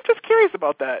mean, I'm just curious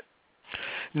about that.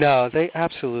 No, they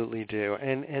absolutely do.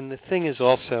 And the thing is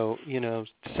also,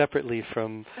 separately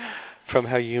from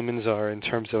how humans are in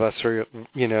terms of us, or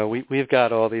we've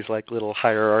got all these like little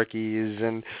hierarchies,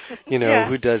 and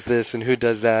who does this and who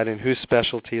does that and whose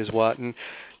specialty is what, and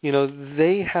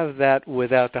they have that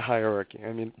without the hierarchy.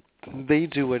 I mean, they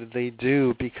do what they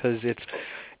do because it's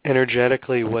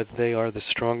energetically what they are the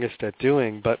strongest at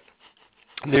doing, but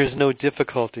there's no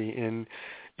difficulty in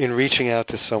reaching out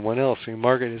to someone else. I mean,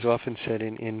 Margaret has often said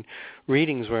in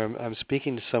readings where I'm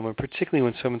speaking to someone, particularly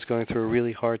when someone's going through a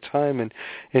really hard time, and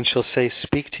she'll say,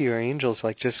 speak to your angels,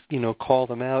 like just, call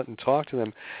them out and talk to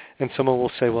them. And someone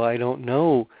will say, well, I don't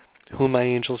know who my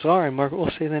angels are. And Margaret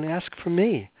will say, then ask for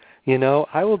me.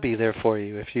 I will be there for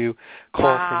you if you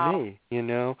call for me,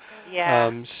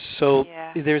 So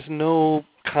there's no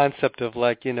concept of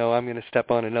like, I'm going to step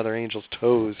on another angel's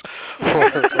toes or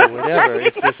whatever.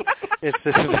 It's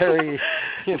this very,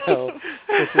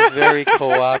 it's this very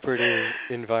cooperative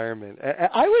environment.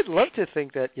 I would love to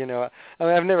think that,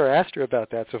 I've never asked her about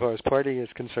that so far as partying is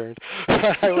concerned.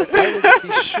 I would be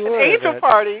sure. Angel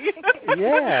party.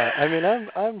 Yeah, I mean,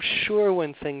 I'm sure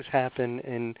when things happen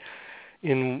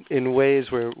in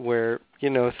ways where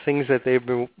things that they've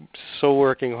been so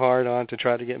working hard on to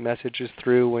try to get messages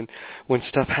through, when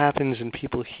stuff happens and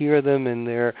people hear them and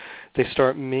they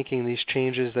start making these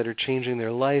changes that are changing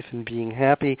their life and being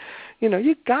happy,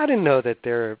 you got to know that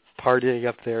they're partying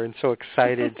up there and so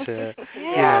excited to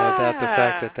about the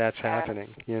fact that that's happening.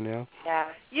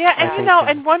 Yeah, and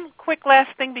and one quick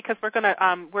last thing, because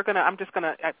I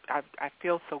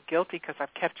feel so guilty because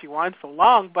I've kept you on so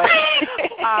long, but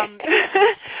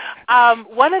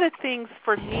one of the things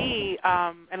for me,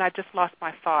 and I just lost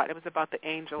my thought, it was about the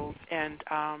angels and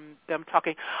them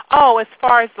talking. Oh, as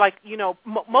far as like,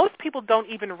 most people don't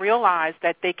even realize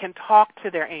that they can talk to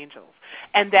their angels,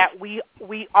 and that we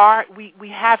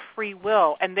have free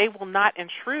will, and they will not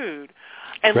intrude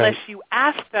unless you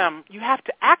ask them. You have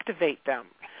to activate them.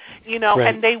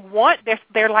 And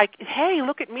they're like, hey,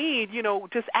 look at me,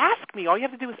 just ask me. All you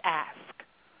have to do is ask.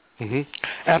 Mm-hmm.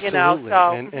 Absolutely.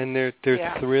 And they're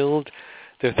thrilled.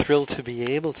 They're thrilled to be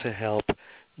able to help,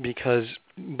 because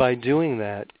by doing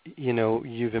that,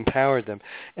 you've empowered them.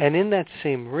 And in that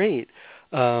same rate,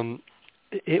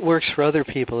 it works for other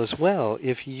people as well.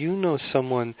 If you know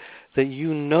someone that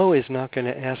is not going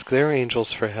to ask their angels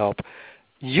for help,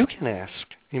 you can ask.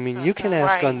 I mean, you can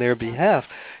ask on their behalf.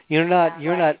 You're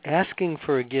not asking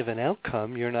for a given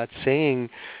outcome. You're not saying,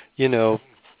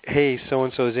 hey,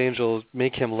 so-and-so's angel,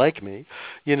 make him like me.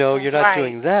 You're not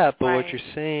doing that, but what you're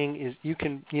saying is you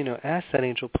can, ask that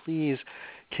angel, please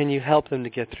can you help them to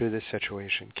get through this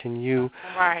situation? Can you,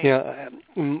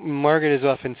 Margaret has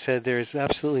often said there is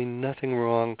absolutely nothing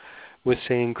wrong with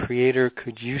saying, Creator,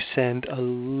 could you send a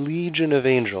legion of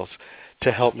angels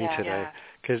to help me today?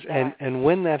 And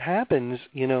when that happens,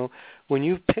 when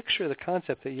you picture the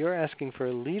concept that you're asking for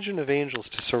a legion of angels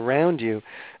to surround you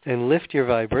and lift your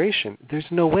vibration, there's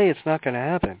no way it's not going to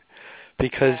happen.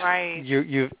 Because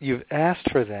you've asked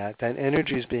for that. That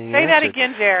energy is being answered. Say that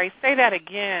again, Jerry. Say that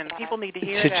again. People need to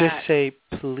hear that. To just say,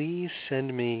 please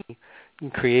send me,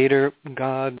 Creator,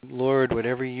 God, Lord,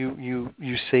 whatever you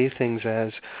say things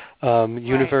as,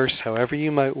 universe, however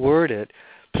you might word it,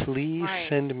 please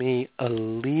send me a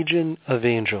legion of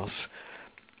angels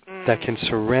that can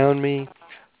surround me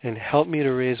and help me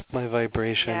to raise my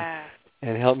vibration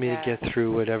and help me to get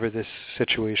through whatever this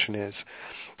situation is.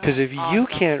 Because if you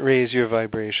can't raise your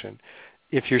vibration,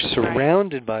 if you're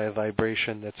surrounded by a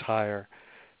vibration that's higher,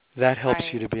 that helps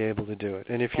you to be able to do it.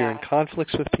 And if you're in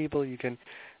conflicts with people, you can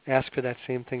ask for that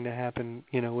same thing to happen,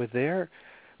 with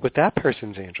that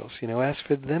person's angels. Ask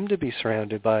for them to be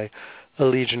surrounded by a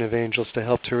legion of angels to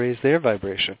help to raise their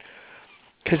vibration.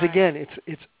 Because again,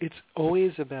 it's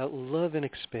always about love and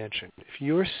expansion. If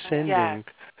you're sending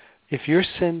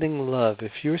love,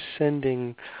 if you're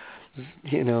sending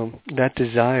that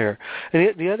desire.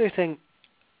 And the other thing,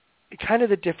 kind of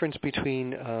the difference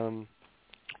between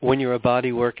when you're a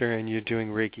body worker and you're doing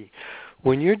Reiki.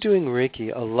 When you're doing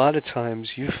Reiki, a lot of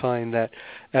times you find that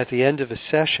at the end of a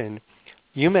session,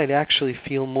 you might actually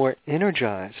feel more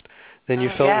energized than you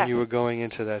felt when you were going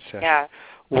into that session.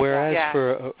 Whereas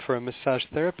for a massage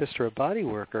therapist or a body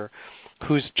worker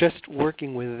who's just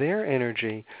working with their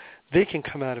energy, they can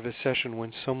come out of a session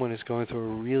when someone is going through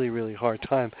a really, really hard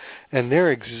time, and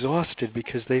they're exhausted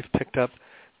because they've picked up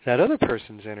that other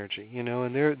person's energy, and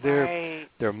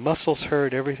their muscles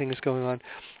hurt, everything is going on.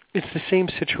 It's the same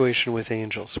situation with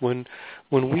angels. When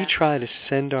we try to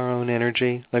send our own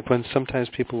energy, like when sometimes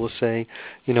people will say,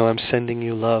 I'm sending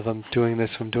you love, I'm doing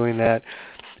this, I'm doing that,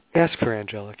 ask for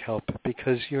angelic help,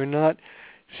 because you're not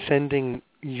sending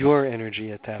your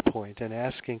energy at that point and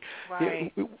asking.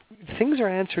 Things are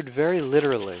answered very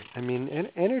literally. I mean,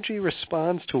 energy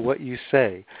responds to what you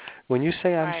say. When you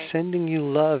say, I'm sending you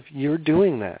love, you're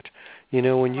doing that.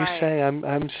 When you say,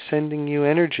 I'm sending you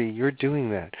energy, you're doing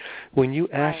that. When you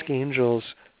ask angels,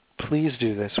 please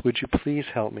do this, would you please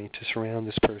help me to surround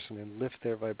this person and lift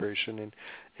their vibration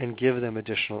and give them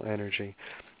additional energy,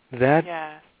 that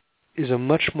is a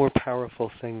much more powerful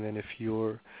thing than if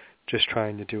you're just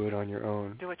trying to do it on your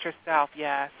own. Do it yourself,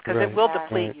 yes, because it will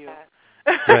deplete you.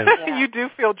 You do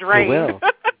feel drained. It will.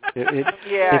 It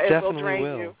definitely will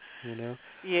drain will.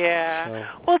 Yeah. So.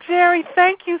 Well, Jerry,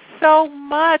 thank you so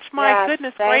much. My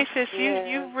goodness gracious,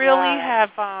 you really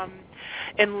have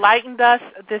enlightened us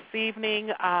this evening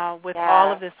with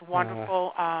all of this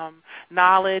wonderful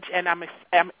knowledge, and I'm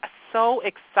so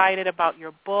excited about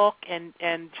your book and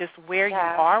just where you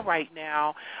are right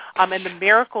now, and the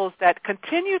miracles that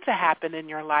continue to happen in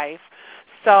your life.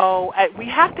 So we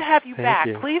have to have you back.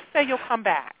 Please say you'll come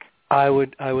back. I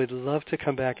would love to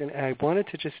come back, and I wanted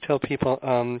to just tell people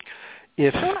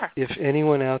if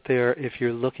anyone out there, if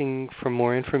you're looking for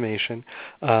more information,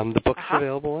 the book's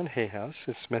available on Hay House.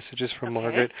 It's Messages from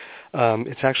Margaret.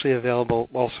 It's actually available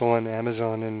also on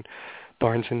Amazon and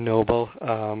Barnes & Noble.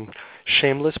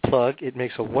 Shameless plug. It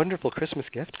makes a wonderful Christmas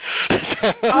gift. Most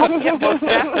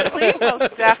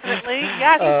definitely.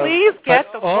 Yes, please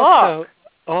get the book.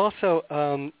 Also,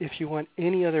 if you want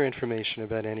any other information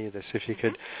about any of this, if you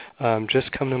could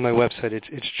just come to my website.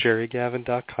 It's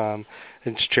GerryGavin.com.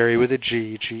 It's Jerry with a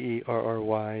G,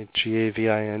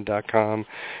 GerryGavin.com.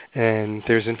 And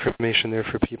there's information there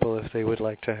for people if they would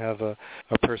like to have a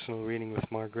personal reading with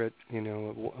Margaret, a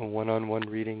one-on-one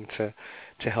reading to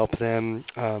help them.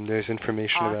 There's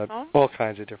information about all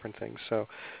kinds of different things. So,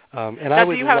 and I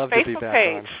would love to be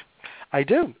back on. I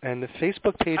do, and the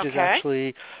Facebook page is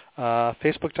actually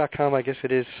facebook.com, I guess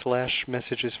it is,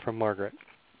 /Messages from Margaret.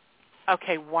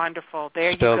 Okay, wonderful.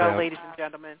 There you go, ladies and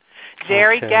gentlemen.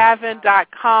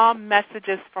 GerryGavin.com,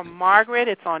 Messages from Margaret.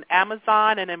 It's on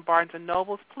Amazon and in Barnes &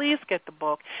 Nobles. Please get the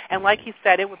book. And like he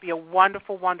said, it would be a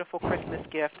wonderful, wonderful Christmas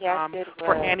gift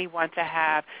for anyone to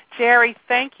have. Jerry,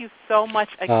 thank you so much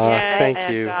again.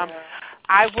 Thank you.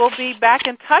 I will be back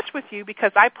in touch with you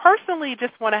because I personally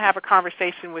just want to have a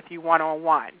conversation with you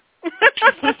one-on-one.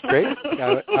 Great.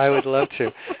 I would love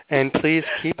to. And please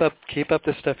keep up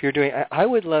the stuff you're doing. I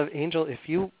would love, Angel, if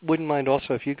you wouldn't mind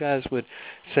also, if you guys would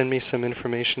send me some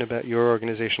information about your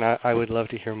organization, I would love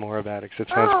to hear more about it because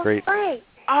it sounds great. Great.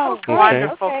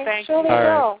 Wonderful. Thank you.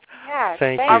 All right.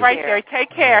 Thank you. All right, Jerry.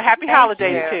 Take care. Happy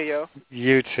holidays to you.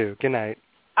 You too. Good night.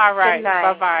 All right. Good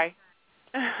night. Bye-bye.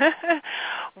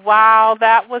 Wow,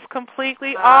 that was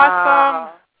completely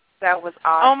awesome. That was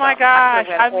awesome. Oh my gosh!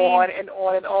 I mean, on and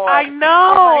on and on. I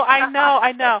know,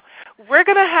 I know. We're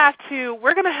gonna have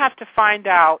to find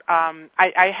out.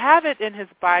 I have it in his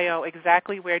bio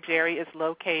exactly where Gerry is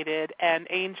located, and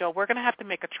Angel, we're gonna have to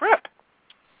make a trip.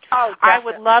 Oh, I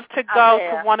would love to go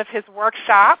to one of his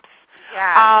workshops.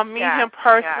 Meet him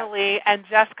personally and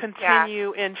just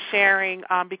continue in sharing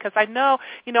because I know,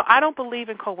 I don't believe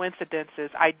in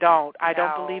coincidences. I don't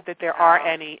believe that there are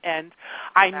any. And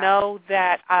I know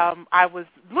that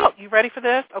look, you ready for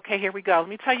this? Okay, here we go. Let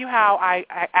me tell you how I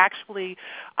actually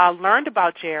learned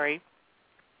about Gerry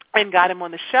and got him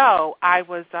on the show. I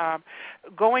was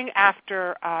going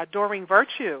after Doreen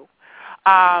Virtue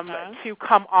to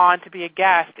come on to be a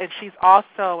guest, and she's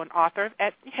also an author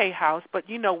at Hay House. But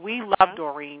we love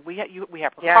Doreen. We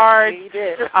have her cards. We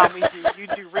did. You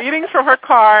do readings from her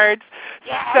cards.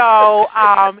 Yes. So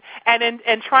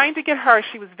and trying to get her,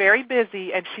 she was very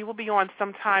busy, and she will be on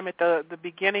sometime at the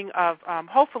beginning of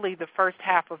hopefully the first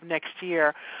half of next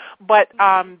year. But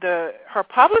her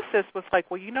publicist was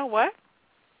like, well, you know what?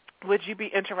 Would you be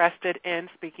interested in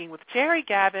speaking with Gerry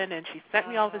Gavin? And she sent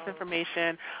me all this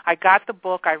information. I got the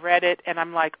book. I read it. And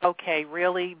I'm like, okay,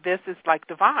 really? This is like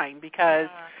divine because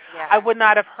I would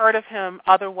not have heard of him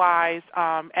otherwise.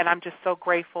 And I'm just so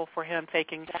grateful for him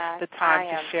taking the time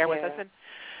to share with us. And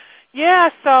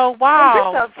so,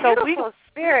 wow. He's a beautiful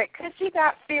spirit. Could you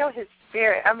not feel his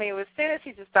spirit? I mean, as soon as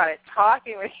he just started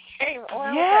talking when he came on,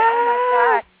 I was like,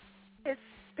 oh, my God. His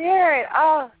spirit.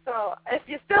 Oh, so if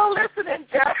you're still listening,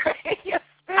 Gerry, your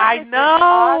spirit I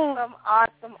know. Is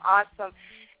awesome.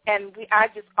 And I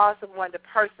just also wanted to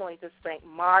personally just thank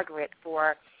Margaret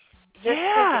for just taking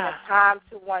the time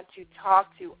to want to talk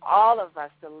to all of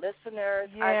us, the listeners,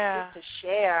 just to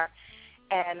share.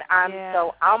 And I'm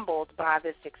so humbled by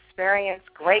this experience,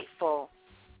 grateful,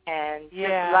 and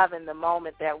just loving the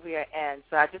moment that we're in.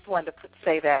 So I just wanted to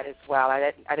say that as well.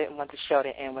 I didn't want the show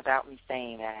to end without me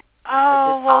saying that.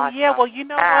 Oh, well, awesome. Well, you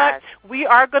know what?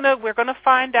 We're gonna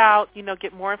find out,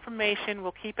 get more information.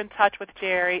 We'll keep in touch with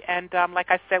Gerry, and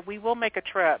like I said, we will make a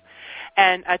trip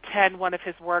and attend one of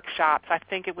his workshops. I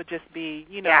think it would just be,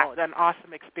 an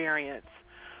awesome experience.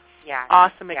 Yeah.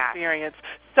 Awesome experience.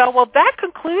 So, well, that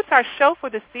concludes our show for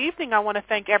this evening. I want to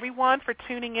thank everyone for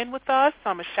tuning in with us.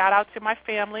 A shout-out to my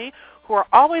family who are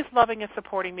always loving and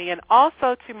supporting me, and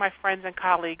also to my friends and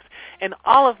colleagues in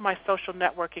all of my social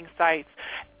networking sites.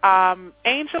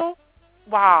 Angel,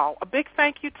 wow, a big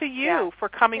thank you to you for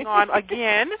coming on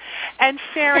again and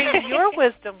sharing your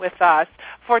wisdom with us.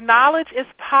 For knowledge is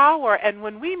power, and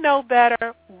when we know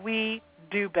better, we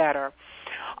do better.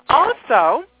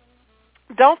 Also,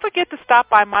 don't forget to stop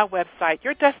by my website,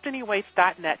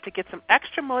 yourdestinywaits.net, to get some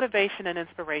extra motivation and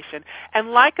inspiration.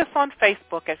 And like us on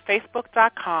Facebook at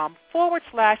facebook.com/A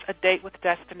Date with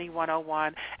Destiny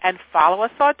 101. And follow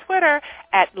us on Twitter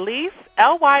at Lyse,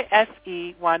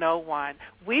 LYSE 101.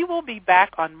 We will be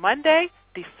back on Monday,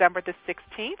 December the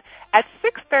 16th at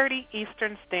 6:30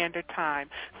 Eastern Standard Time.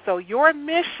 So your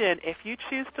mission, if you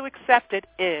choose to accept it,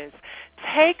 is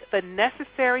take the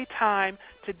necessary time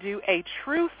to do a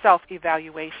true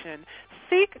self-evaluation,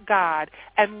 seek God,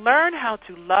 and learn how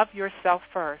to love yourself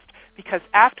first, because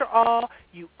after all,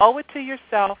 you owe it to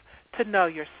yourself to know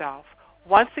yourself.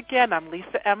 Once again, I'm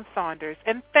Lisa M. Saunders,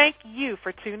 and thank you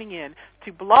for tuning in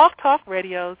to Blog Talk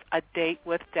Radio's A Date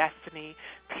with Destiny.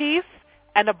 Peace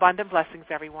and abundant blessings,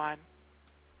 everyone.